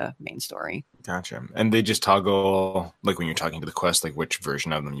complete a main story. Gotcha. And they just toggle, like when you're talking to the quest, like which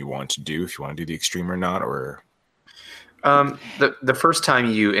version of them you want to do, if you want to do the extreme or not, or? The first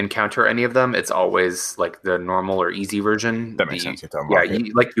time you encounter any of them, it's always like the normal or easy version. That makes sense.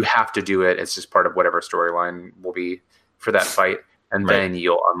 You have to do it. It's just part of whatever storyline will be for that fight, and then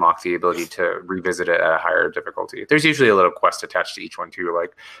you'll unlock the ability to revisit it at a higher difficulty. There's usually a little quest attached to each one too.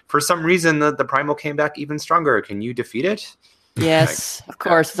 Like for some reason, the primal came back even stronger. Can you defeat it? Yes, of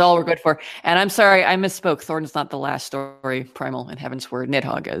course. It's all we're good for. And I'm sorry, I misspoke. Thornton's not the last story. Primal in Heaven's Word.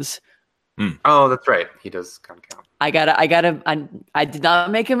 Nidhogg is. Oh, that's right. He does kind of count. I did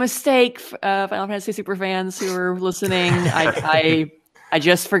not make a mistake, Final Fantasy super fans who are listening. I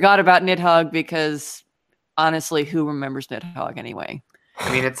just forgot about Nidhogg because honestly, who remembers Nidhogg anyway? I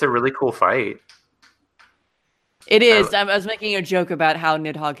mean, it's a really cool fight. It is. I was making a joke about how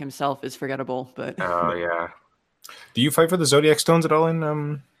Nidhogg himself is forgettable, but oh yeah. Do you fight for the Zodiac Stones at all in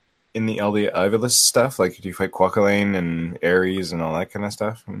the Eldia Ivalice stuff? Like, do you fight Quaqualine and Ares and all that kind of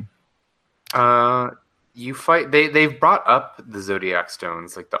stuff? You fight. They've brought up the Zodiac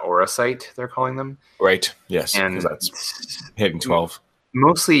Stones, like the Aura Sight, they're calling them. Right. Yes. And that's hitting 12.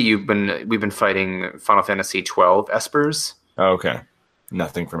 Mostly, we've been fighting Final Fantasy 12 Espers. Oh, okay.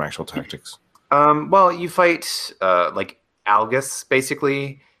 Nothing from actual tactics. Well, you fight like Algus,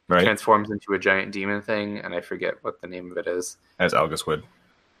 basically. Right. Transforms into a giant demon thing, and I forget what the name of it is. As Algus would.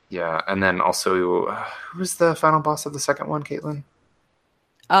 Yeah, and then also, who's the final boss of the second one, Caitlin?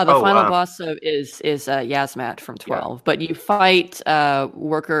 The final boss is Yasmat from 12, but you fight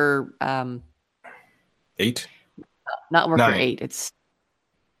Worker 8? Not Worker 9. 8. It's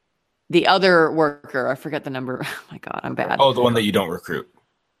the other worker. I forget the number. Oh my god, I'm bad. Oh, the one that you don't recruit.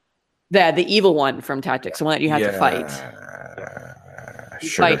 The evil one from Tactics, the one that you had to fight. You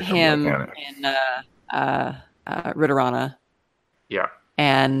fight him in Ritterana. Yeah.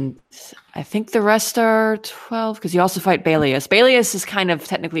 And I think the rest are 12, because you also fight Balius. Balius is kind of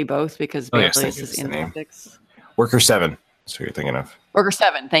technically both, because Balius is in Tactics. Worker 7. That's what you're thinking of. Worker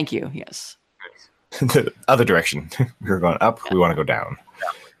 7, thank you, yes. The other direction. We were going up, we want to go down.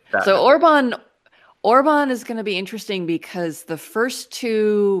 So Orban is going to be interesting because the first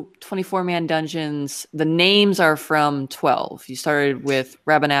two 24-man dungeons, the names are from 12. You started with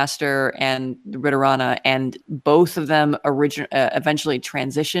Rabanastre and Ritterana, and both of them eventually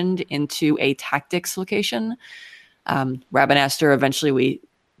transitioned into a tactics location. Rabanastre eventually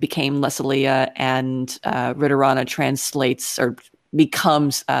became Lesalia, and Ritterana translates or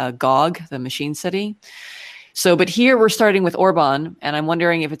becomes Gog, the machine city. So, but here we're starting with Orban, and I'm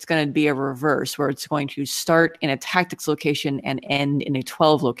wondering if it's going to be a reverse, where it's going to start in a tactics location and end in a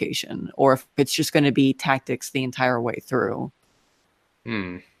 12 location, or if it's just going to be tactics the entire way through.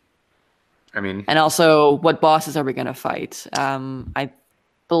 I mean, and also, what bosses are we going to fight? I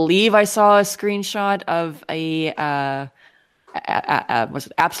believe I saw a screenshot of was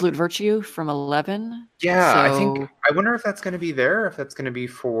it Absolute Virtue from 11? Yeah, I wonder if that's going to be there, if that's going to be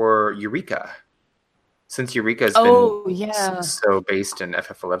for Eureka. Since Eureka's been so based in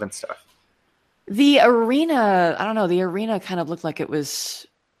FF11 stuff. The arena, I don't know, the arena kind of looked like it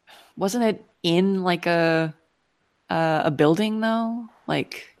wasn't it in like a building though?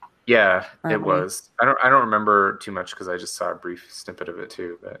 Like yeah, it was. I don't remember too much because I just saw a brief snippet of it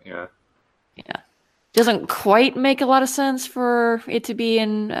too, but yeah. Yeah. Doesn't quite make a lot of sense for it to be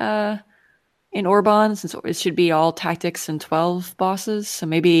in Orban, since it should be all tactics and 12 bosses. So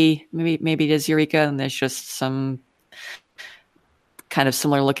maybe it is Eureka and there's just some kind of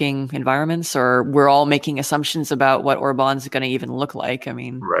similar looking environments, or we're all making assumptions about what Orban's going to even look like. I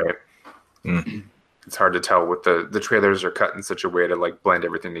mean, right. It's hard to tell with the trailers are cut in such a way to like blend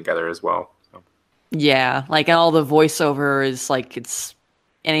everything together as well. So. Yeah. Like all the voiceover is like, it's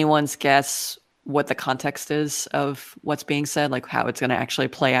anyone's guess what the context is of what's being said, like how it's going to actually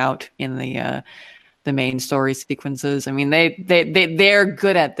play out in the main story sequences. I mean, they're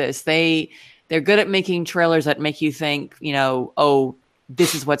good at this. They're good at making trailers that make you think, oh,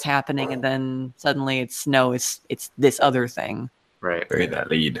 this is what's happening, and then suddenly it's this other thing. Right. Bury that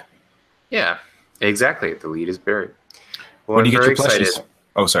lead. Yeah, exactly. The lead is buried. Well, when do you get your plushies?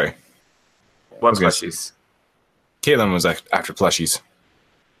 Oh, sorry. What plushies? Caitlin was after plushies.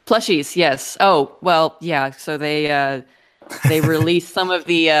 Plushies, yes. Oh, well, yeah. So they released some of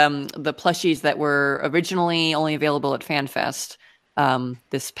the plushies that were originally only available at FanFest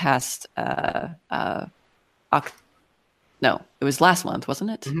this past no, it was last month, wasn't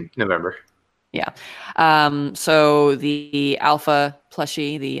it? Mm-hmm. November. Yeah. So the alpha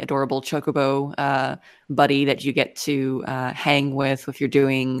plushie, the adorable chocobo buddy that you get to hang with if you're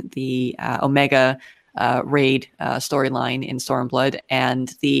doing the Omega raid storyline in Stormblood,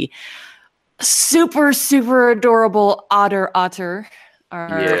 and the super, super adorable otter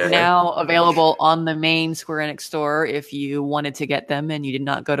are now available on the main Square Enix store if you wanted to get them and you did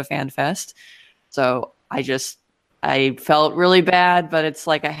not go to FanFest. So I felt really bad, but it's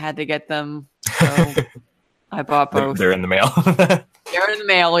like I had to get them. So I bought both. They're in the mail. They're in the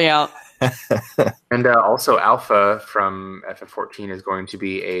mail, yeah. And also Alpha from FF14 is going to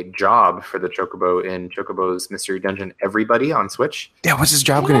be a job for the Chocobo in Chocobo's Mystery Dungeon Everybody on Switch. Yeah, what's his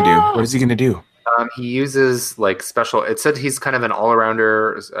job going to do? What is he going to do? He uses like special. It said he's kind of an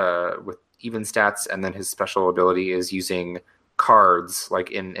all-arounder with even stats, and then his special ability is using cards.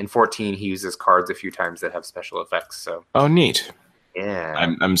 Like in 14, he uses cards a few times that have special effects. So neat.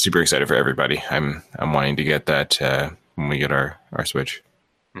 Yeah, I'm super excited for everybody. I'm wanting to get that when we get our Switch.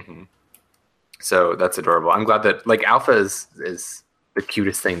 Mm-hmm. So that's adorable. I'm glad that like Alpha is the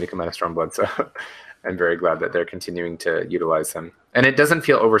cutest thing to come out of Stormblood. So I'm very glad that they're continuing to utilize them, and it doesn't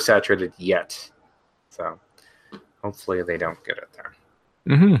feel oversaturated yet. So hopefully they don't get it there.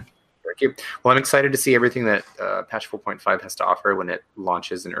 Mm-hmm. Very cute. Well, I'm excited to see everything that patch 4.5 has to offer when it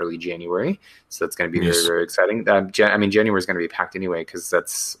launches in early January. So that's going to be very, very exciting. January is going to be packed anyway because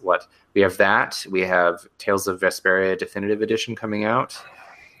that's what we have. That we have Tales of Vesperia Definitive Edition coming out,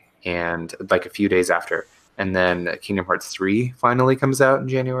 and like a few days after, and then Kingdom Hearts 3 finally comes out in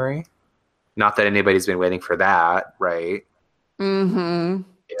January. Not that anybody's been waiting for that, right? Mm-hmm.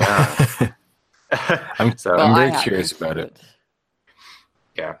 Yeah. I'm very curious about it.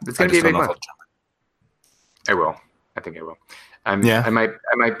 Yeah, it's going to be a big month. I will. I think I will. I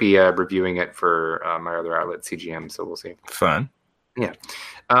might be reviewing it for my other outlet, CGM. So we'll see. Fun. Yeah.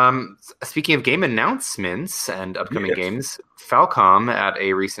 Speaking of game announcements and upcoming games, Falcom at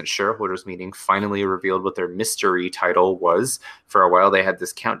a recent shareholders meeting finally revealed what their mystery title was. For a while, they had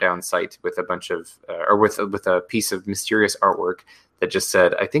this countdown site with a bunch of, with a piece of mysterious artwork that just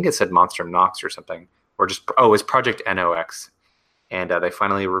said, I think it said Monstrum Nox or something, or just it was Project NOX, and they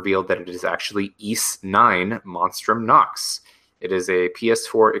finally revealed that it is actually Ys 9 Monstrum Nox. It is a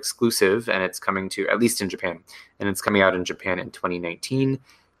PS4 exclusive, and it's coming to, at least in Japan, and it's coming out in Japan in 2019.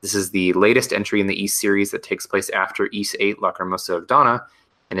 This is the latest entry in the Ys series that takes place after Ys 8, Lacrimosa of Donna,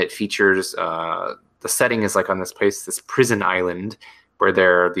 and it features, the setting is like on this place, this prison island, where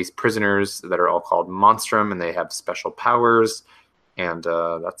there are these prisoners that are all called Monstrum, and they have special powers, and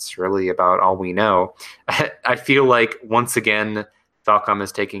that's really about all we know. I feel like, once again, Falcom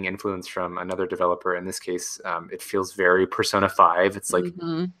is taking influence from another developer. In this case, it feels very Persona 5. It's like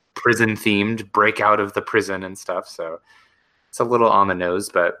prison-themed, break out of the prison and stuff. So it's a little on the nose,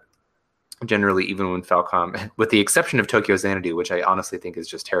 but generally, even when Falcom, with the exception of Tokyo Xanadu, which I honestly think is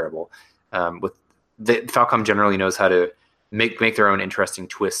just terrible, Falcom generally knows how to make their own interesting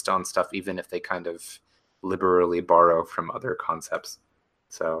twist on stuff, even if they kind of liberally borrow from other concepts.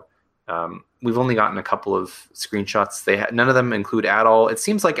 So we've only gotten a couple of screenshots. None of them include Adol. It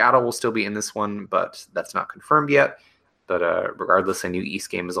seems like Adol will still be in this one, but that's not confirmed yet. But regardless, a new Ys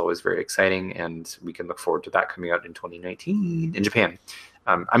game is always very exciting, and we can look forward to that coming out in 2019 in Japan.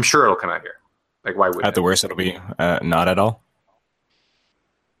 I'm sure it'll come out here. Like, why would at the worst it'll be not at all?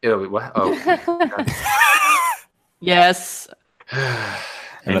 It'll be what? Oh, yes.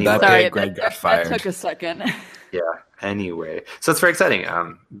 And Anyway. Sorry, Greg got fired. That took a second. Yeah. Anyway, so it's very exciting.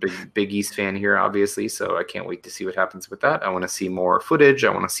 Big Ys fan here, obviously. So I can't wait to see what happens with that. I want to see more footage.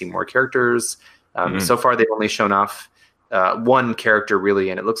 I want to see more characters. So far, they've only shown off one character, really,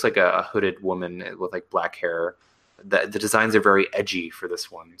 and it looks like a hooded woman with like black hair. The designs are very edgy for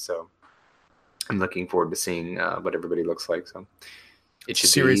this one, so I'm looking forward to seeing what everybody looks like. So it should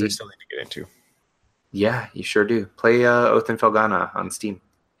series be... I still need to get into. Yeah, you sure do. Play Oath and Felghana on Steam.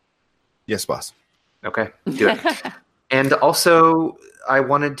 Yes, boss. Okay, do it. And also, I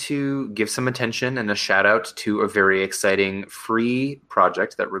wanted to give some attention and a shout out to a very exciting free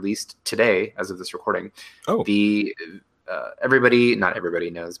project that released today, as of this recording. Oh, not everybody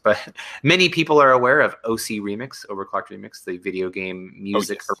knows, but many people are aware of OC Remix, Overclocked Remix, the video game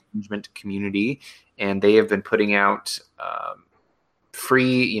music arrangement community, and they have been putting out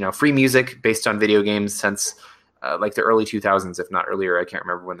free music based on video games since like the early 2000s, if not earlier. I can't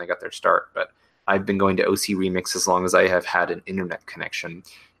remember when they got their start, but I've been going to OC Remix as long as I have had an internet connection,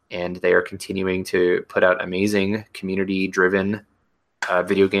 and they are continuing to put out amazing community-driven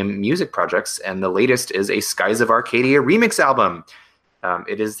video game music projects, and the latest is a Skies of Arcadia remix album.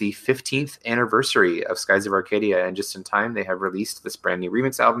 It is the 15th anniversary of Skies of Arcadia, and just in time, they have released this brand new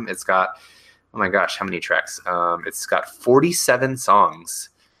remix album. It's got, oh my gosh, how many tracks? It's got 47 songs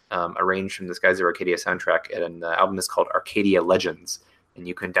arranged from the Skies of Arcadia soundtrack, and the album is called Arcadia Legends. And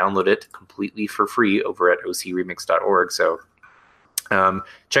you can download it completely for free over at ocremix.org. So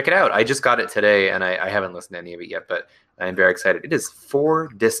check it out. I just got it today, and I haven't listened to any of it yet, but I am very excited. It is 4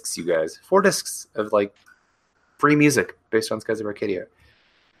 discs, you guys. 4 discs of like free music based on Skies of Arcadia.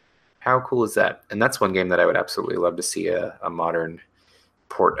 How cool is that? And that's one game that I would absolutely love to see a modern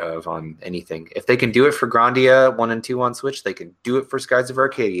port of on anything. If they can do it for Grandia 1 and 2 on Switch, they can do it for Skies of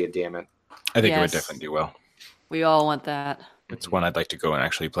Arcadia, damn it. I think it would definitely do well. We all want that. It's one I'd like to go and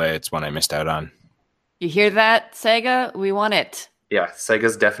actually play. It's one I missed out on. You hear that, Sega? We want it. Yeah,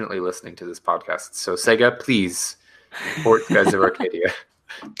 Sega's definitely listening to this podcast. So Sega, please port Skies of Arcadia.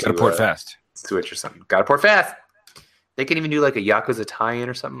 Gotta port fast. Switch or something. Gotta port fast. They can even do like a Yakuza tie-in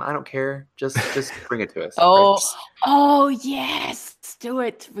or something. I don't care. Just bring it to us. Oh yes, let's do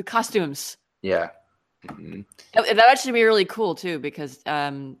it with costumes. Yeah. Mm-hmm. That actually be really cool too, because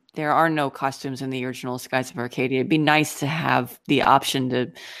there are no costumes in the original Skies of Arcadia. It'd be nice to have the option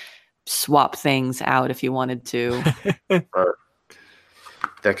to swap things out if you wanted to.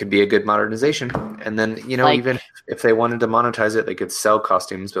 That could be a good modernization. And then, even if they wanted to monetize it, they could sell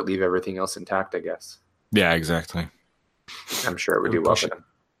costumes but leave everything else intact, I guess. Yeah, exactly. I'm sure it would do well for them.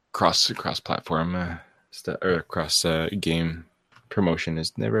 Cross-platform or cross-game promotion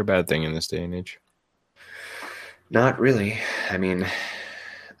is never a bad thing in this day and age. Not really. I mean,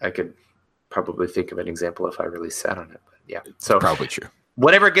 I could probably think of an example if I really sat on it. But yeah, so probably true.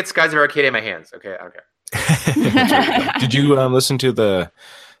 Whatever gets Skies of Arcadia in my hands. Okay, I don't care. Did you listen to the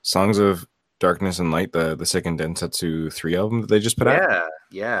Songs of Darkness and Light, the second Densetsu 3 album that they just put out?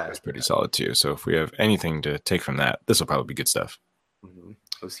 Yeah. It's pretty solid too. So if we have anything to take from that, this will probably be good stuff. Mm-hmm.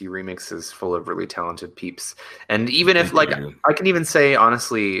 OC Remix is full of really talented peeps. And even if, I can even say,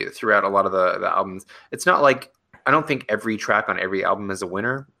 honestly, throughout a lot of the albums, it's not like, I don't think every track on every album is a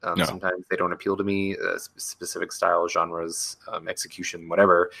winner. No. Sometimes they don't appeal to me, specific style, genres, execution,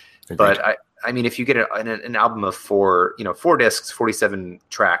 whatever. Agreed. But I mean, if you get an album of 4 discs, 47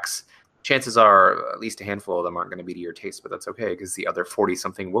 tracks, chances are at least a handful of them aren't going to be to your taste, but that's okay because the other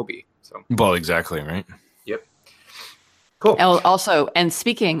 40-something will be. So. Well, exactly, right? Yep. Cool. Also, and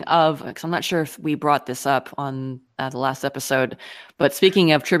speaking of, because I'm not sure if we brought this up on the last episode, but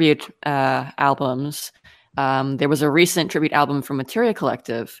speaking of tribute albums, there was a recent tribute album from Materia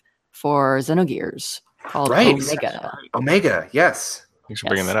Collective for Xenogears called Omega. Omega, yes. Thanks for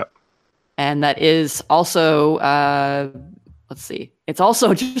bringing that up. And that is also, let's see, it's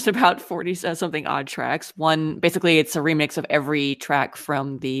also just about 40-something odd tracks. Basically, it's a remix of every track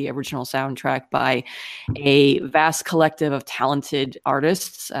from the original soundtrack by a vast collective of talented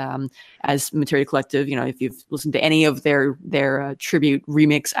artists. As Materia Collective, if you've listened to any of their tribute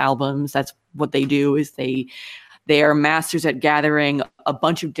remix albums, that's what they do. Is they are masters at gathering a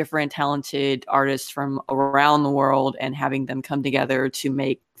bunch of different talented artists from around the world and having them come together to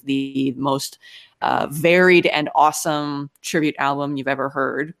make the most varied and awesome tribute album you've ever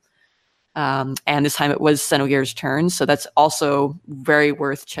heard. And this time it was Xenogears' turn, so that's also very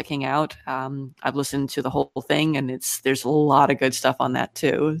worth checking out. I've listened to the whole thing, and there's a lot of good stuff on that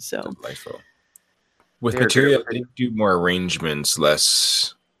too. So delightful. With Materia, they do more arrangements,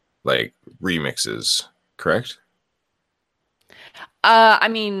 less like remixes, correct? I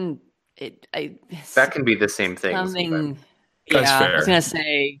mean, that can be the same thing. Yeah, I was gonna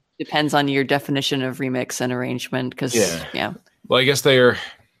say depends on your definition of remix and arrangement. Because well, I guess they're.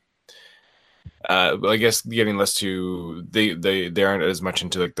 I guess getting less to they aren't as much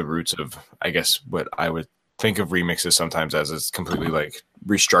into like the roots of I guess what I would think of remixes sometimes as is completely like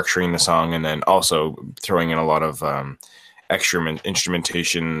restructuring the song and then also throwing in a lot of extra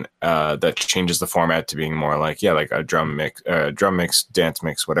instrumentation that changes the format to being more like a drum mix, dance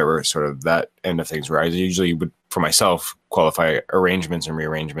mix, whatever, sort of that end of things. Where I usually would, for myself, qualify arrangements and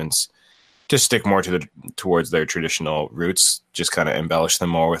rearrangements to stick more towards their traditional roots, just kind of embellish them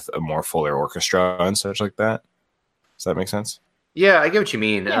more with a more fuller orchestra and such like that. Does that make sense? Yeah, I get what you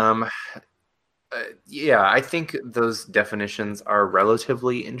mean. Yeah. I think those definitions are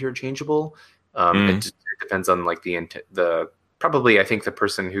relatively interchangeable. It depends on like probably I think the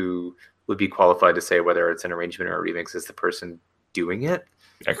person who would be qualified to say whether it's an arrangement or a remix is the person doing it.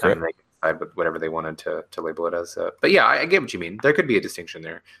 Accurate. They can decide whatever they wanted to label it as. But yeah, I get what you mean. There could be a distinction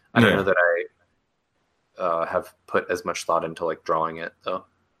there. I don't know that I have put as much thought into like drawing it though.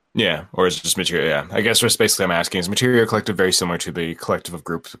 Yeah, or is it just Materia? Yeah, I guess what's basically I'm asking is Materia Collective very similar to the collective of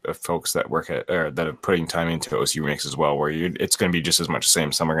groups of folks that work at or that are putting time into OC Remix as well, where it's going to be just as much the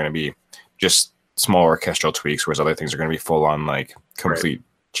same. Some are going to be just small orchestral tweaks, whereas other things are going to be full on like complete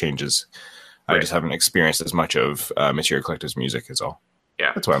changes. I just haven't experienced as much of Materia Collective's music as all.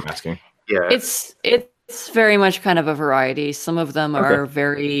 Yeah, that's why I'm asking. Yeah, it's very much kind of a variety. Some of them are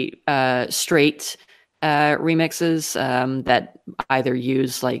very straight remixes that either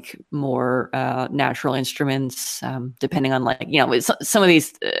use like more natural instruments, depending on like, some of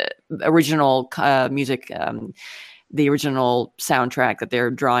these original music. The original soundtrack that they're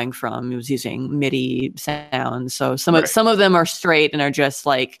drawing from was using MIDI sounds. So some of them are straight and are just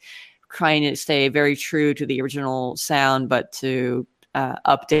like trying to stay very true to the original sound, but to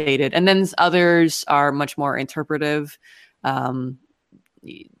update it. And then others are much more interpretive,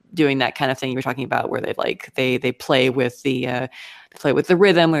 doing that kind of thing you were talking about, where they play with the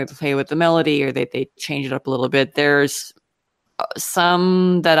rhythm, or they play with the melody, or they change it up a little bit. There's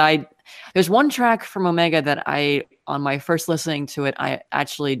some that there's one track from Omega that on my first listening to it, I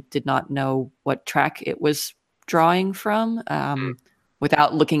actually did not know what track it was drawing from,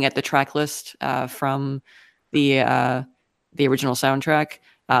 without looking at the track list from the original soundtrack.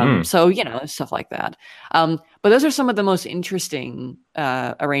 So, stuff like that. But those are some of the most interesting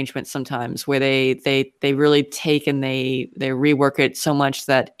arrangements sometimes, where they really take and they rework it so much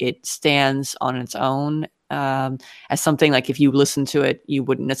that it stands on its own. As something like, if you listen to it, you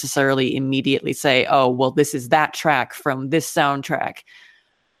wouldn't necessarily immediately say, oh, well, this is that track from this soundtrack.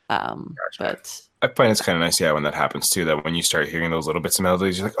 But I find it's kind of nice, when that happens too, that when you start hearing those little bits of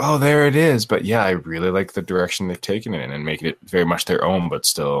melodies, you're like, oh, there it is. But yeah, I really like the direction they've taken it in and making it very much their own, but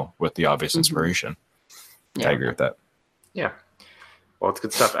still with the obvious inspiration. Yeah. I agree with that. Yeah. Well, it's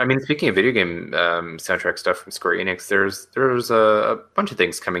good stuff. I mean, speaking of video game soundtrack stuff from Square Enix, there's a bunch of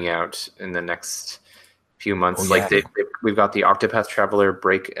things coming out in the next few months. We've got the Octopath Traveler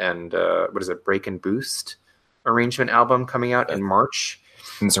Break and Break and Boost arrangement album coming out in March.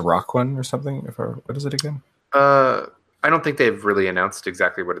 And it's a rock one or something? What is it again? I don't think they've really announced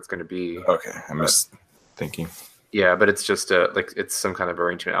exactly what it's going to be. Okay, I'm just thinking. Yeah, but it's just it's some kind of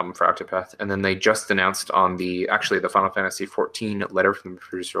arrangement album for Octopath. And then they just announced on the Final Fantasy XIV Letter from the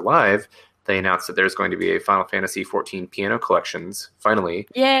Producer Live, they announced that there's going to be a Final Fantasy XIV piano collections, finally.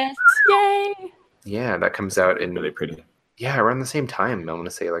 Yes, yay! Yeah, that comes out in... Really pretty. Yeah, around the same time. I want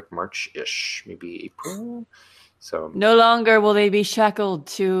to say like March-ish, maybe April. So no longer will they be shackled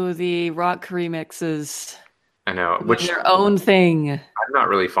to the rock remixes. I know, which their own thing. I'm not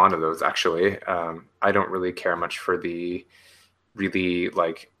really fond of those, actually. I don't really care much for the really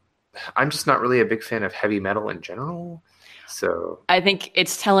I'm just not really a big fan of heavy metal in general. So I think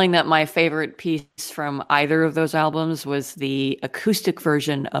it's telling that my favorite piece from either of those albums was the acoustic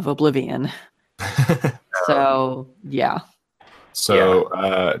version of Oblivion. So yeah.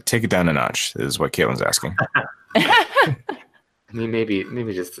 So take it down a notch is what Caitlin's asking. I mean, maybe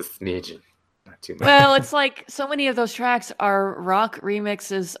just a smidgen, not too much. Well, it's like so many of those tracks are rock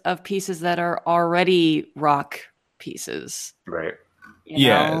remixes of pieces that are already rock pieces. Right.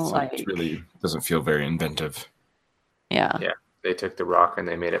 It really doesn't feel very inventive. Yeah. Yeah. They took the rock and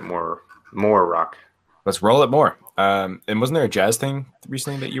they made it more rock. Let's roll it more. And wasn't there a jazz thing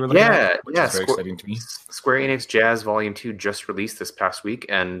recently that you were looking at? Yeah. Very exciting to me. Square Enix Jazz Volume 2 just released this past week,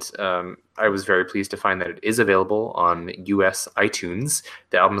 and I was very pleased to find that it is available on US iTunes.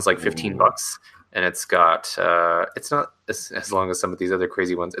 The album is like $15, and it's got it's not as long as some of these other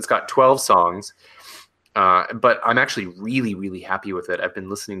crazy ones. It's got 12 songs, but I'm actually really, really happy with it. I've been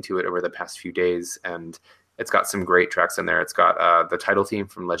listening to it over the past few days, and it's got some great tracks in there. It's got the title theme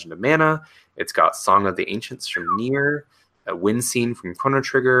from Legend of Mana. It's got Song of the Ancients from Nier, a Wind Scene from Chrono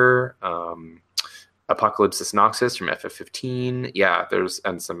Trigger, Apocalypsis Noxus from FF15. Yeah,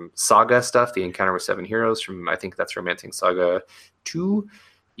 and some Saga stuff, the Encounter with Seven Heroes from, I think that's Romancing Saga 2.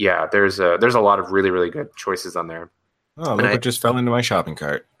 Yeah, there's a lot of really, really good choices on there. Oh, look, it just fell into my shopping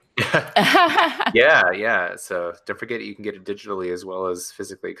cart. Yeah. So don't forget you can get it digitally as well as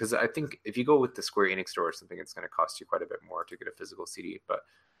physically. Because I think if you go with the Square Enix store or something, it's going to cost you quite a bit more to get a physical CD. But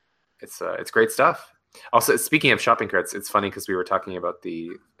it's great stuff. Also, speaking of shopping carts, it's funny because we were talking about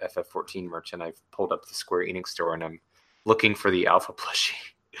the FF14 merch, and I've pulled up the Square Enix store, and I'm looking for the Alpha plushie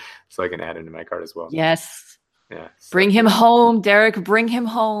so I can add it into my cart as well. Yes. Yeah. So bring him home, Derek. Bring him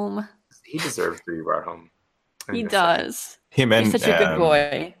home. He deserves to be brought home. He does. Him and he's such a good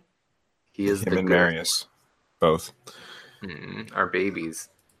boy. He is him and Marius, both. Our babies.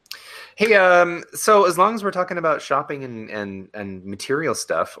 Hey, so as long as we're talking about shopping and material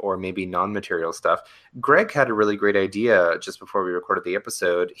stuff, or maybe non-material stuff, Greg had a really great idea just before we recorded the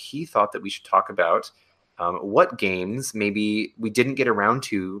episode. He thought that we should talk about what games maybe we didn't get around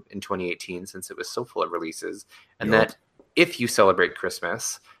to in 2018 since it was so full of releases, and that if you celebrate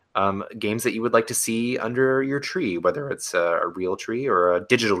Christmas, games that you would like to see under your tree, whether it's a real tree or a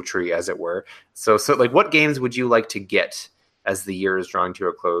digital tree, as it were. So like, what games would you like to get as the year is drawing to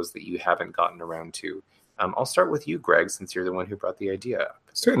a close that you haven't gotten around to? I'll start with you, Greg, since you're the one who brought the idea up.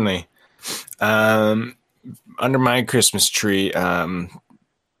 Certainly. Under my Christmas tree,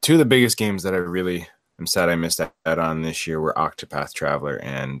 two of the biggest games that I really am sad I missed out on this year were Octopath Traveler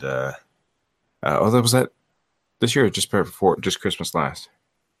and was that this year or just before, just Christmas last?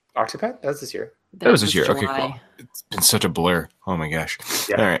 Octopath? That was this year. That was this year. July. Okay, cool. It's been such a blur. Oh my gosh.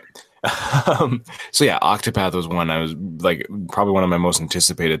 Yeah. All right. So yeah, Octopath was one I was like probably one of my most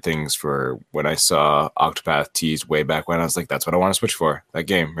anticipated things for when I saw Octopath teased way back when. I was like, that's what I want to Switch for. That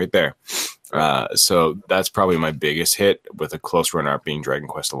game right there. So that's probably my biggest hit, with a close runner-up being Dragon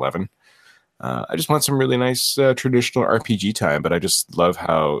Quest XI. I just want some really nice traditional RPG time, but I just love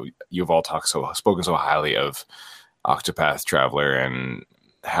how you've all spoken so highly of Octopath Traveler and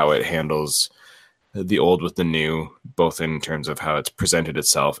how it handles the old with the new, both in terms of how it's presented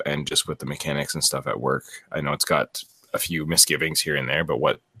itself and just with the mechanics and stuff at work. I know it's got a few misgivings here and there, but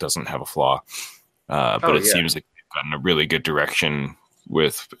what doesn't have a flaw? It seems like they've gotten a really good direction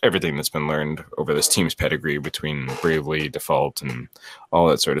with everything that's been learned over this team's pedigree between Bravely, Default, and all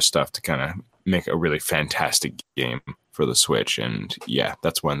that sort of stuff to kind of make a really fantastic game for the Switch. And yeah,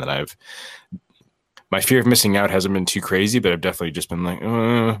 that's one that my fear of missing out hasn't been too crazy, but I've definitely just been like,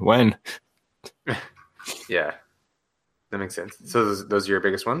 when? Yeah, that makes sense. So those are your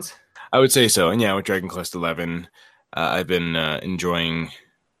biggest ones? I would say so. And yeah, with Dragon Quest XI, I've been enjoying.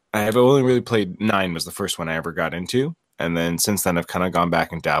 I have only really played 9 was the first one I ever got into, and then since then I've kind of gone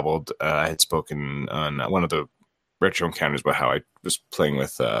back and dabbled. I had spoken on one of the retro encounters about how I was playing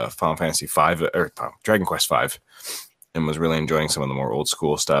with Final Fantasy V or Dragon Quest V, and was really enjoying some of the more old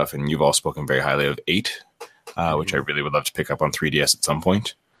school stuff. And you've all spoken very highly of 8, which I really would love to pick up on 3DS at some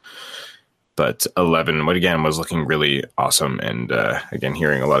point. But 11, what again was looking really awesome, and again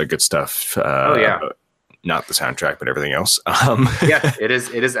hearing a lot of good stuff. Not the soundtrack, but everything else. Yeah, it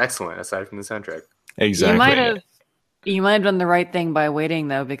is excellent aside from the soundtrack. Exactly. You might have done the right thing by waiting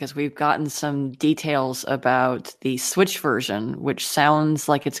though, because we've gotten some details about the Switch version, which sounds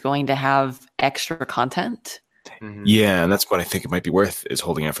like it's going to have extra content. Mm-hmm. Yeah, and that's what I think it might be worth, is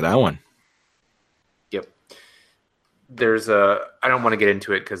holding out for that one. Yep. There's I don't want to get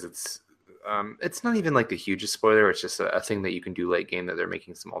into it because it's not even like the hugest spoiler. It's just a thing that you can do late game that they're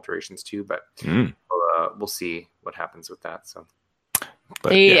making some alterations to, but we'll see what happens with that. So,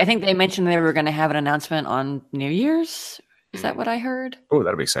 I think they mentioned they were going to have an announcement on New Year's. Is that what I heard? Oh,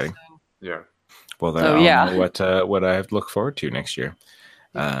 that'll be exciting. Yeah. Well, then I'll know what I have to look forward to next year.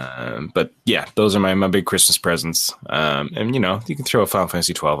 But yeah, those are my big Christmas presents. And you can throw a Final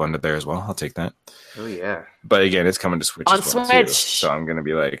Fantasy 12 under there as well. I'll take that. Oh yeah. But again, it's coming to Switch on as well Switch too. So I'm gonna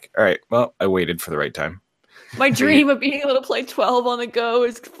be like, all right, well, I waited for the right time. My dream of being able to play 12 on the go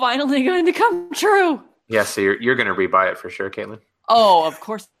is finally going to come true. Yeah, so you're gonna rebuy it for sure, Caitlin. Oh, of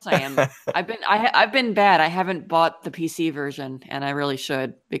course I am. I've been bad. I haven't bought the PC version, and I really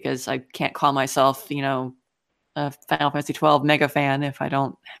should, because I can't call myself, a Final Fantasy 12 mega fan if I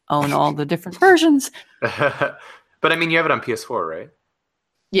don't own all the different versions. But I mean, you have it on PS4, right?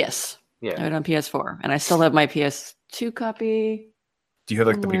 Yes. Yeah. I have it on PS4, and I still have my PS2 copy. Do you have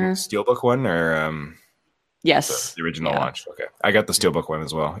like the big Steelbook one, or yes, the original launch? Okay, I got the Steelbook one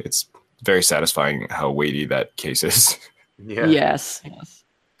as well. It's very satisfying how weighty that case is. Yeah. Yes.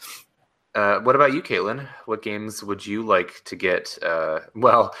 What about you, Caitlin? What games would you like to get?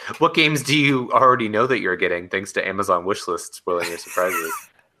 What games do you already know that you're getting thanks to Amazon wishlist spoiling your surprises?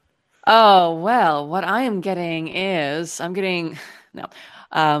 Oh, well, what I am getting is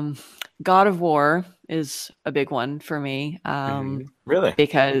God of War is a big one for me. Really?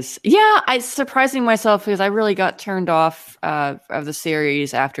 Because, I surprising myself because I really got turned off of the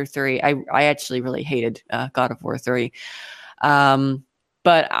series after 3. I actually really hated God of War 3.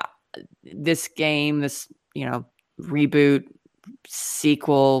 But this game, this, reboot,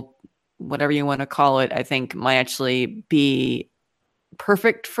 sequel, whatever you want to call it, I think might actually be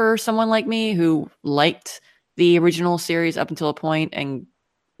perfect for someone like me who liked the original series up until a point and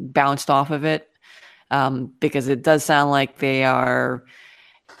bounced off of it, because it does sound like they have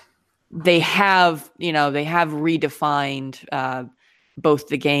redefined both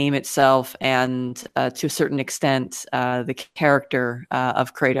the game itself and to a certain extent the character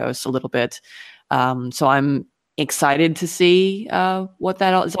of Kratos a little bit. So I'm excited to see what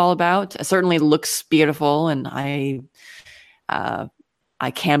that is all about. It certainly looks beautiful, and I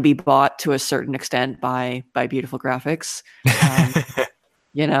can be bought to a certain extent by beautiful graphics.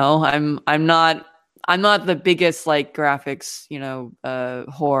 I'm not the biggest graphics,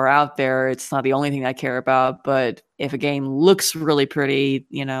 whore out there. It's not the only thing I care about, but if a game looks really pretty,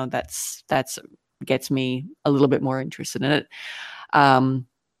 that's gets me a little bit more interested in it.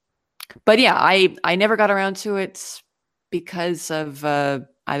 But yeah, I never got around to it because of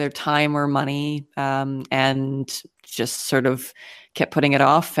either time or money, and just sort of kept putting it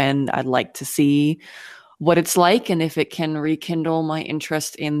off. And I'd like to see what it's like and if it can rekindle my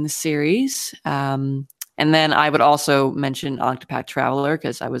interest in the series. And then I would also mention Octopath Traveler,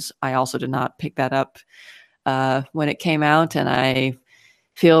 because I also did not pick that up when it came out, and I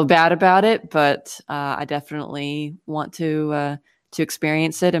feel bad about it, but I definitely want to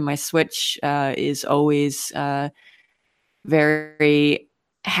experience it. And my Switch is always very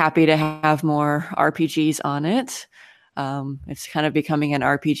happy to have more RPGs on it. It's kind of becoming an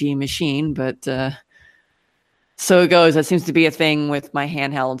RPG machine, but so it goes. That seems to be a thing with my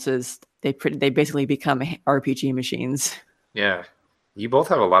handhelds, is they basically become RPG machines. Yeah, you both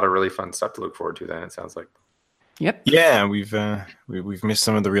have a lot of really fun stuff to look forward to. Then it sounds like. Yep. Yeah, we've missed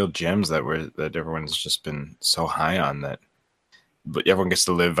some of the real gems that everyone's just been so high on, that, but everyone gets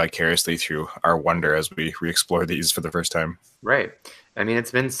to live vicariously through our wonder as we explore these for the first time. Right. I mean, it's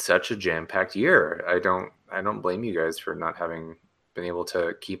been such a jam-packed year. I don't blame you guys for not having been able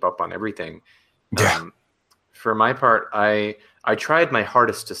to keep up on everything. Yeah. For my part, I tried my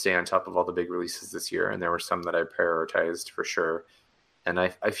hardest to stay on top of all the big releases this year, and there were some that I prioritized for sure. And I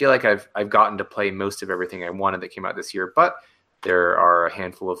feel like I've gotten to play most of everything I wanted that came out this year, but there are a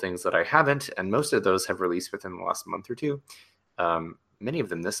handful of things that I haven't, and most of those have released within the last month or two. Many of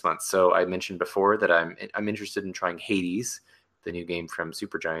them this month. So I mentioned before that I'm interested in trying Hades, the new game from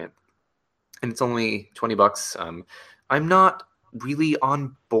Supergiant, and it's only $20. I'm not really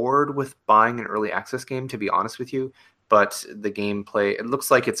on board with buying an early access game, to be honest with you, but the gameplay, it looks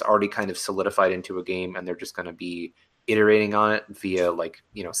like it's already kind of solidified into a game, and they're just going to be iterating on it via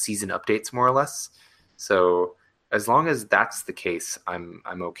season updates, more or less. So as long as that's the case, I'm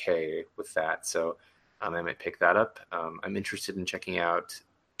okay with that. So I might pick that up. I'm interested in checking out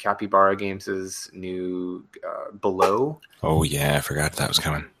Capybara Games' new Below. Oh yeah, I forgot that was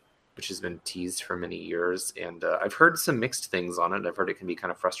coming. Which has been teased for many years, and I've heard some mixed things on it. I've heard it can be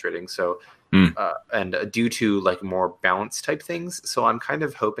kind of frustrating. So, and due to more balance type things. So I'm kind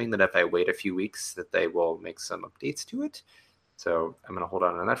of hoping that if I wait a few weeks, that they will make some updates to it. So I'm going to hold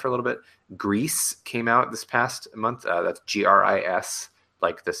on that for a little bit. Grease came out this past month. That's GRIS,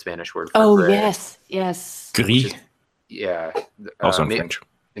 like the Spanish word for gray. Yes. Gris. Yeah. Also in French.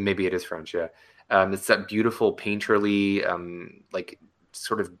 And maybe it is French, yeah. It's that beautiful painterly,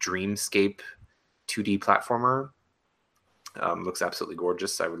 sort of dreamscape 2D platformer. Looks absolutely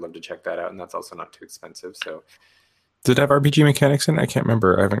gorgeous. I would love to check that out, and that's also not too expensive. So, did it have RPG mechanics in it? I can't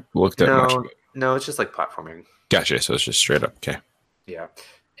remember. I haven't looked at much. No, it's just like platforming. Gotcha. So it's just straight up. Okay. Yeah.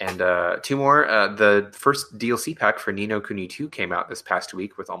 And two more. The first DLC pack for Ni no Kuni 2 came out this past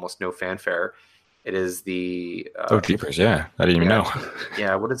week with almost no fanfare. It is the... jeepers, yeah. I didn't even know.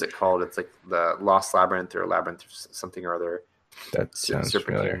 Yeah, what is it called? It's like the Lost Labyrinth or Labyrinth something or other. That sounds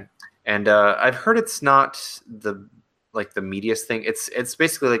familiar. And I've heard it's not the meatiest thing. It's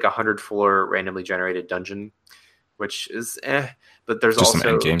basically like 100-floor randomly generated dungeon, which is but there's just also some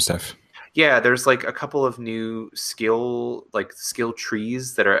end game stuff. Yeah, there's like a couple of new skill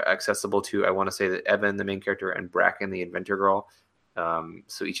trees that are accessible to, I want to say, that Evan, the main character, and Bracken, the inventor girl.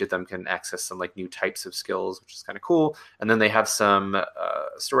 So each of them can access some new types of skills, which is kind of cool. And then they have some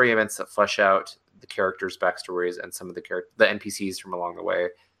story events that flesh out the characters' backstories and some of the NPCs from along the way,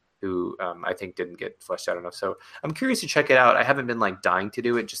 who I think didn't get fleshed out enough. So I'm curious to check it out. I haven't been dying to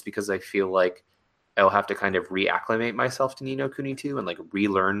do it, just because I feel like I'll have to kind of reacclimate myself to Ni no Kuni 2 and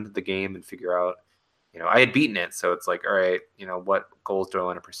relearn the game and figure out, I had beaten it, so it's all right, what goals do I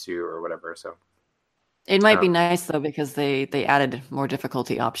want to pursue or whatever. So it might be nice though, because they added more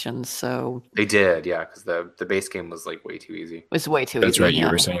difficulty options. So they did, yeah, because the base game was way too easy. It was way too easy. That's right, yeah.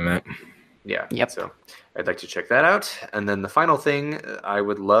 You were saying that. Yeah. Yep. So I'd like to check that out. And then the final thing, I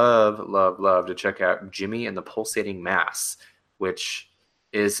would love to check out Jimmy and the Pulsating Mass, which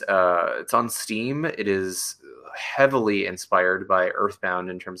is it's on Steam. It is heavily inspired by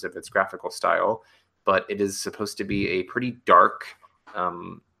Earthbound in terms of its graphical style, but it is supposed to be a pretty dark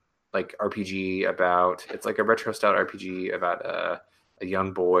RPG about, it's like a retro style RPG about a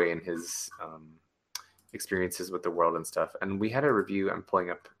young boy and his experiences with the world and stuff. And we had a review. I'm pulling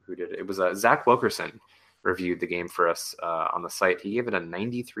up who did it. It was Zach Wilkerson reviewed the game for us on the site. He gave it a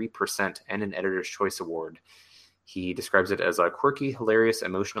 93% and an Editor's Choice Award. He describes it as a quirky, hilarious,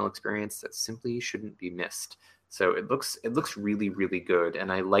 emotional experience that simply shouldn't be missed. So it looks really, really good, and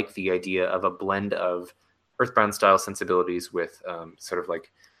I like the idea of a blend of Earthbound style sensibilities with sort of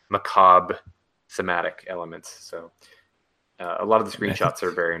macabre thematic elements. So a lot of the screenshots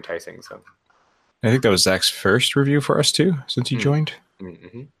are very enticing. So I think that was Zach's first review for us too, since he joined.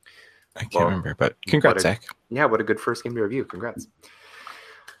 Mm-hmm. I can't remember, but congrats, Zach. Yeah, what a good first game to review. Congrats.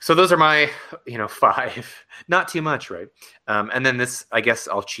 So those are my, 5. Not too much, right? And then this, I guess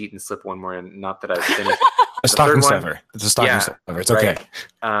I'll cheat and slip one more in. Not that I've finished. A stocking stuffer. It's a stocking stuffer. It's okay.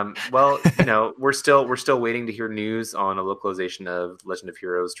 Well, we're still waiting to hear news on a localization of Legend of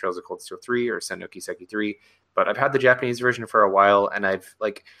Heroes: Trails of Cold Steel 3 or Sen no Kiseki 3. But I've had the Japanese version for a while, and I've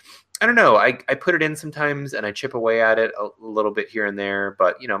I don't know. I put it in sometimes, and I chip away at it a little bit here and there.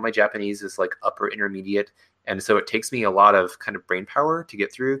 But my Japanese is like upper intermediate, and so it takes me a lot of kind of brain power to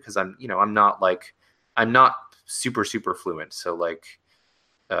get through because I'm not super super fluent. So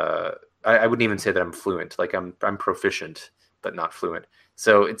I wouldn't even say that I'm fluent. Like I'm proficient, but not fluent.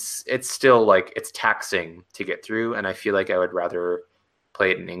 So it's still it's taxing to get through, and I feel like I would rather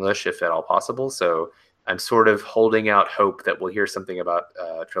play it in English if at all possible. So I'm sort of holding out hope that we'll hear something about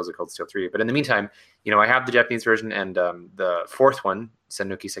Trails of Cold Steel 3. But in the meantime, I have the Japanese version, and the fourth one, Sen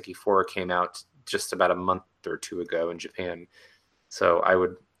no Kiseki 4, came out just about a month or two ago in Japan. So I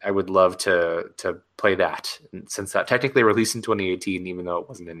would love to play that. And since that technically released in 2018, even though it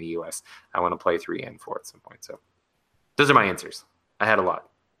wasn't in the US, I want to play 3 and 4 at some point. So those are my answers. I had a lot.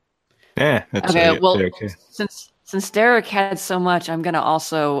 Yeah. That's okay. Well, okay. Since Derek had so much, I'm going to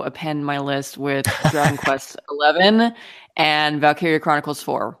also append my list with Dragon Quest 11 and Valkyria Chronicles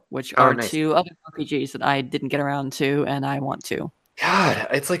 4, which are nice. 2 other RPGs that I didn't get around to and I want to. God,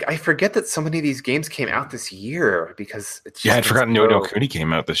 it's I forget that so many of these games came out this year because it's just I'd forgotten No No Kuni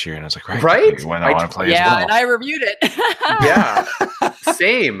came out this year, and I was like, right? When I want to play as well. well. And I reviewed it. Yeah,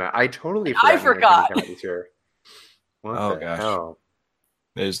 same. I totally forgot. I forgot. This year. What the hell?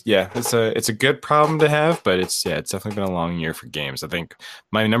 It's a good problem to have, but it's definitely been a long year for games. I think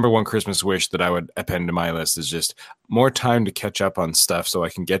my number one Christmas wish that I would append to my list is just more time to catch up on stuff so I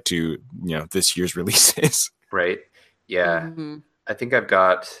can get to this year's releases. Right. Yeah. Mm-hmm. I think I've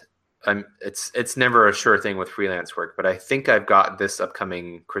got. It's never a sure thing with freelance work, but I think I've got this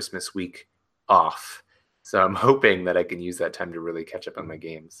upcoming Christmas week off. So I'm hoping that I can use that time to really catch up on my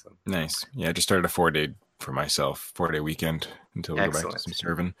games. So. Nice. Yeah, I just started a 4-day for myself, 4-day weekend until we go back to some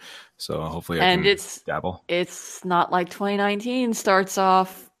serving. So hopefully I can dabble. It's not like 2019 starts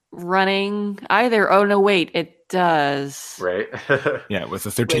off running either. Oh, no, wait, it does. Right. Yeah, with the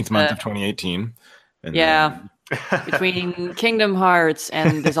 13th month of 2018. And between Kingdom Hearts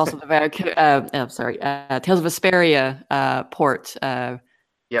and there's also the Tales of Vesperia port.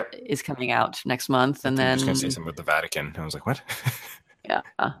 Yep, is coming out next month, and then I was going to say something with the Vatican. I was like, what? Yeah,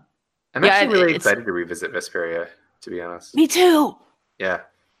 I'm actually really excited to revisit Vesperia. To be honest, me too. Yeah,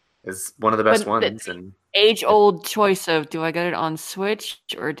 it's one of the best ones, and age-old choice of do I get it on Switch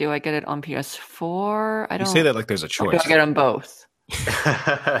or do I get it on PS4? I don't. You say that like there's a choice. Do I get them both?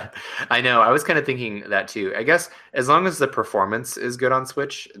 I know. I was kind of thinking that too. I guess as long as the performance is good on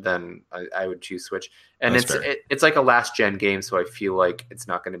Switch, then I would choose Switch. And it's like a last gen game, so I feel like it's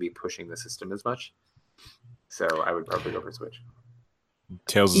not going to be pushing the system as much. So I would probably go for Switch.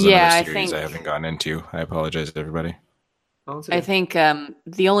 Tales is another series I haven't gotten into. I apologize to everybody. I think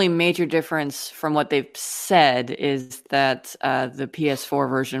the only major difference from what they've said is that the PS4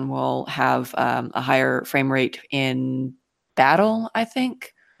 version will have a higher frame rate in battle, I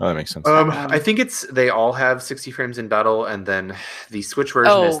think. Oh, that makes sense. I think they all have 60 frames in battle, and then the Switch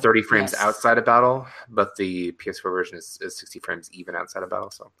version is 30 frames outside of battle, but the PS4 version is 60 frames even outside of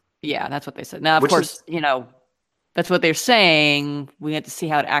battle. So yeah, that's what they said. Now, of course, that's what they're saying. We have to see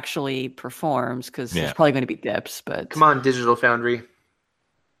how it actually performs because there's probably going to be dips. But come on, Digital Foundry,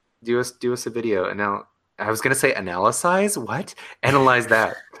 do us a video. Now, I was going to say analyze. What? Analyze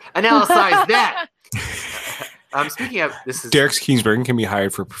that. Analyze that. Speaking of Derek Kingsbergen can be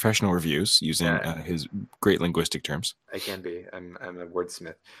hired for professional reviews using his great linguistic terms. I can be. I'm a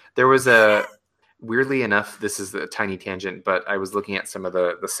wordsmith. There was weirdly enough, this is a tiny tangent, but I was looking at some of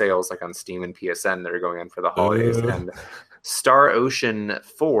the sales like on Steam and PSN that are going on for the holidays, and Star Ocean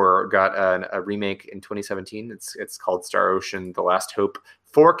 4 got a remake in 2017. It's called Star Ocean: The Last Hope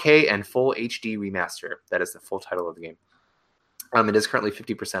 4K and Full HD Remaster. That is the full title of the game. It is currently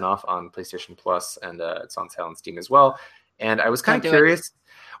 50% off on PlayStation Plus, and it's on sale on Steam as well. And I was kind of curious.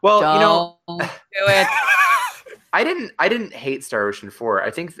 Well, do it. I didn't hate Star Ocean 4.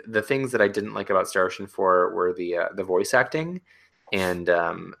 I think the things that I didn't like about Star Ocean 4 were the voice acting and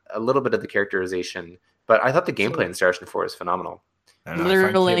a little bit of the characterization. But I thought the gameplay in Star Ocean 4 is phenomenal.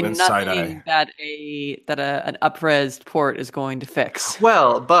 Literally nothing that an up-res port is going to fix.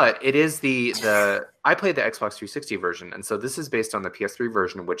 Well, but it is the I played the Xbox 360 version, and so this is based on the PS3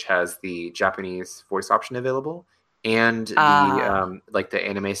 version, which has the Japanese voice option available and the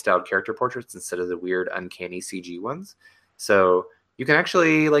anime styled character portraits instead of the weird uncanny CG ones. So you can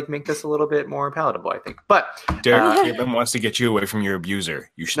actually like make this a little bit more palatable, I think. But Derek Caitlin wants to get you away from your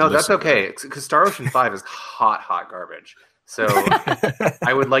abuser. You should. No, that's okay, because Star Ocean 5 is hot garbage. So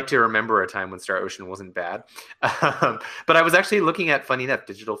I would like to remember a time when Star Ocean wasn't bad. But I was actually looking at, funny enough,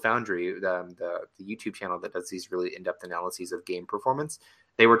 Digital Foundry, the YouTube channel that does these really in-depth analyses of game performance.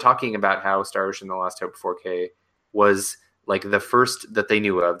 They were talking about how Star Ocean: The Last Hope 4K was like the first that they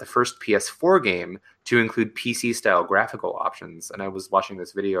knew of, the first PS4 game to include PC-style graphical options. And I was watching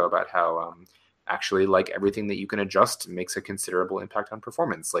this video about how actually, like, everything that you can adjust makes a considerable impact on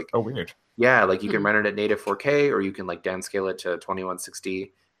performance. Like, oh, weird. Yeah, like you can run it at native 4K, or you can like downscale it to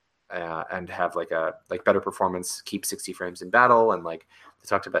 2160 and have like better performance, keep 60 frames in battle. And like they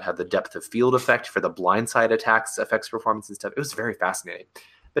talked about how the depth of field effect for the blindside attacks affects performance and stuff. It was very fascinating.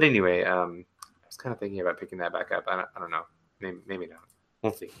 But anyway, I was kind of thinking about picking that back up. I don't know. Maybe not.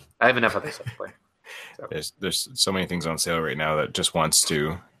 We'll see. I have enough other stuff to play. So. There's so many things on sale right now that just wants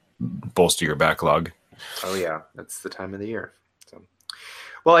to bolster your backlog. Oh yeah, that's the time of the year. So,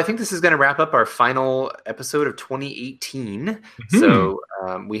 well, I think this is going to wrap up our final episode of 2018. Mm-hmm. So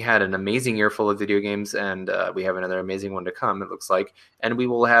we had an amazing year full of video games, and we have another amazing one to come, it looks like. And we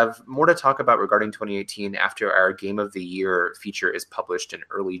will have more to talk about regarding 2018 after our Game of the Year feature is published in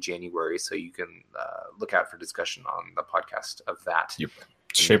early January. So you can look out for discussion on the podcast of that. Yep.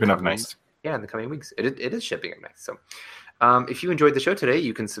 Shaping up nice. Yeah, in the coming weeks. It is shaping up nice. So if you enjoyed the show today,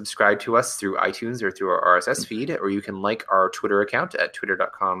 you can subscribe to us through iTunes or through our RSS feed, or you can like our Twitter account at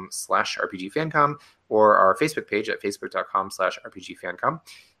twitter.com/RPGFancom or our Facebook page at facebook.com/RPGFancom.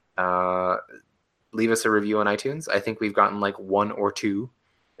 Leave us a review on iTunes. I think we've gotten like 1 or 2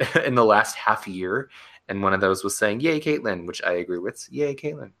 in the last half year. And one of those was saying, "Yay, Caitlin," which I agree with. Yay,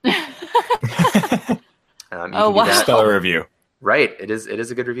 Caitlin. Oh, wow. Stellar review. Right. It is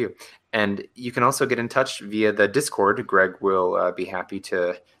a good review. And you can also get in touch via the Discord. Greg will be happy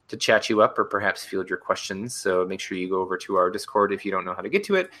to chat you up or perhaps field your questions. So make sure you go over to our Discord. If you don't know how to get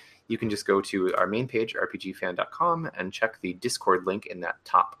to it, you can just go to our main page, rpgfan.com, and check the Discord link in that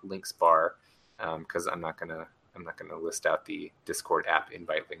top links bar, because I'm not gonna list out the Discord app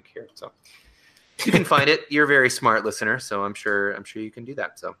invite link here. So you can find it. You're a very smart listener, so I'm sure you can do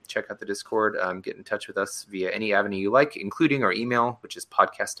that. So check out the Discord. Get in touch with us via any avenue you like, including our email, which is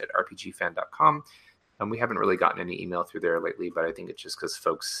podcast@rpgfan.com. We haven't really gotten any email through there lately, but I think it's just because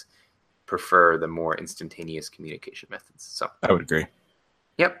folks prefer the more instantaneous communication methods. So I would agree.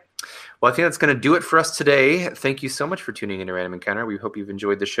 Yep. Well, I think that's going to do it for us today. Thank you so much for tuning into Random Encounter. We hope you've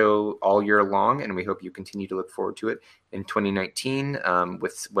enjoyed the show all year long, and we hope you continue to look forward to it in 2019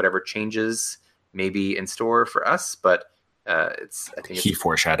 with whatever changes maybe in store for us, but I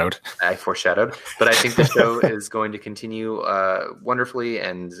foreshadowed. I foreshadowed, but I think the show is going to continue wonderfully,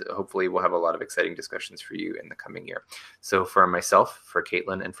 and hopefully we'll have a lot of exciting discussions for you in the coming year. So for myself, for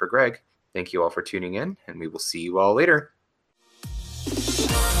Caitlin, and for Greg, thank you all for tuning in, and we will see you all later.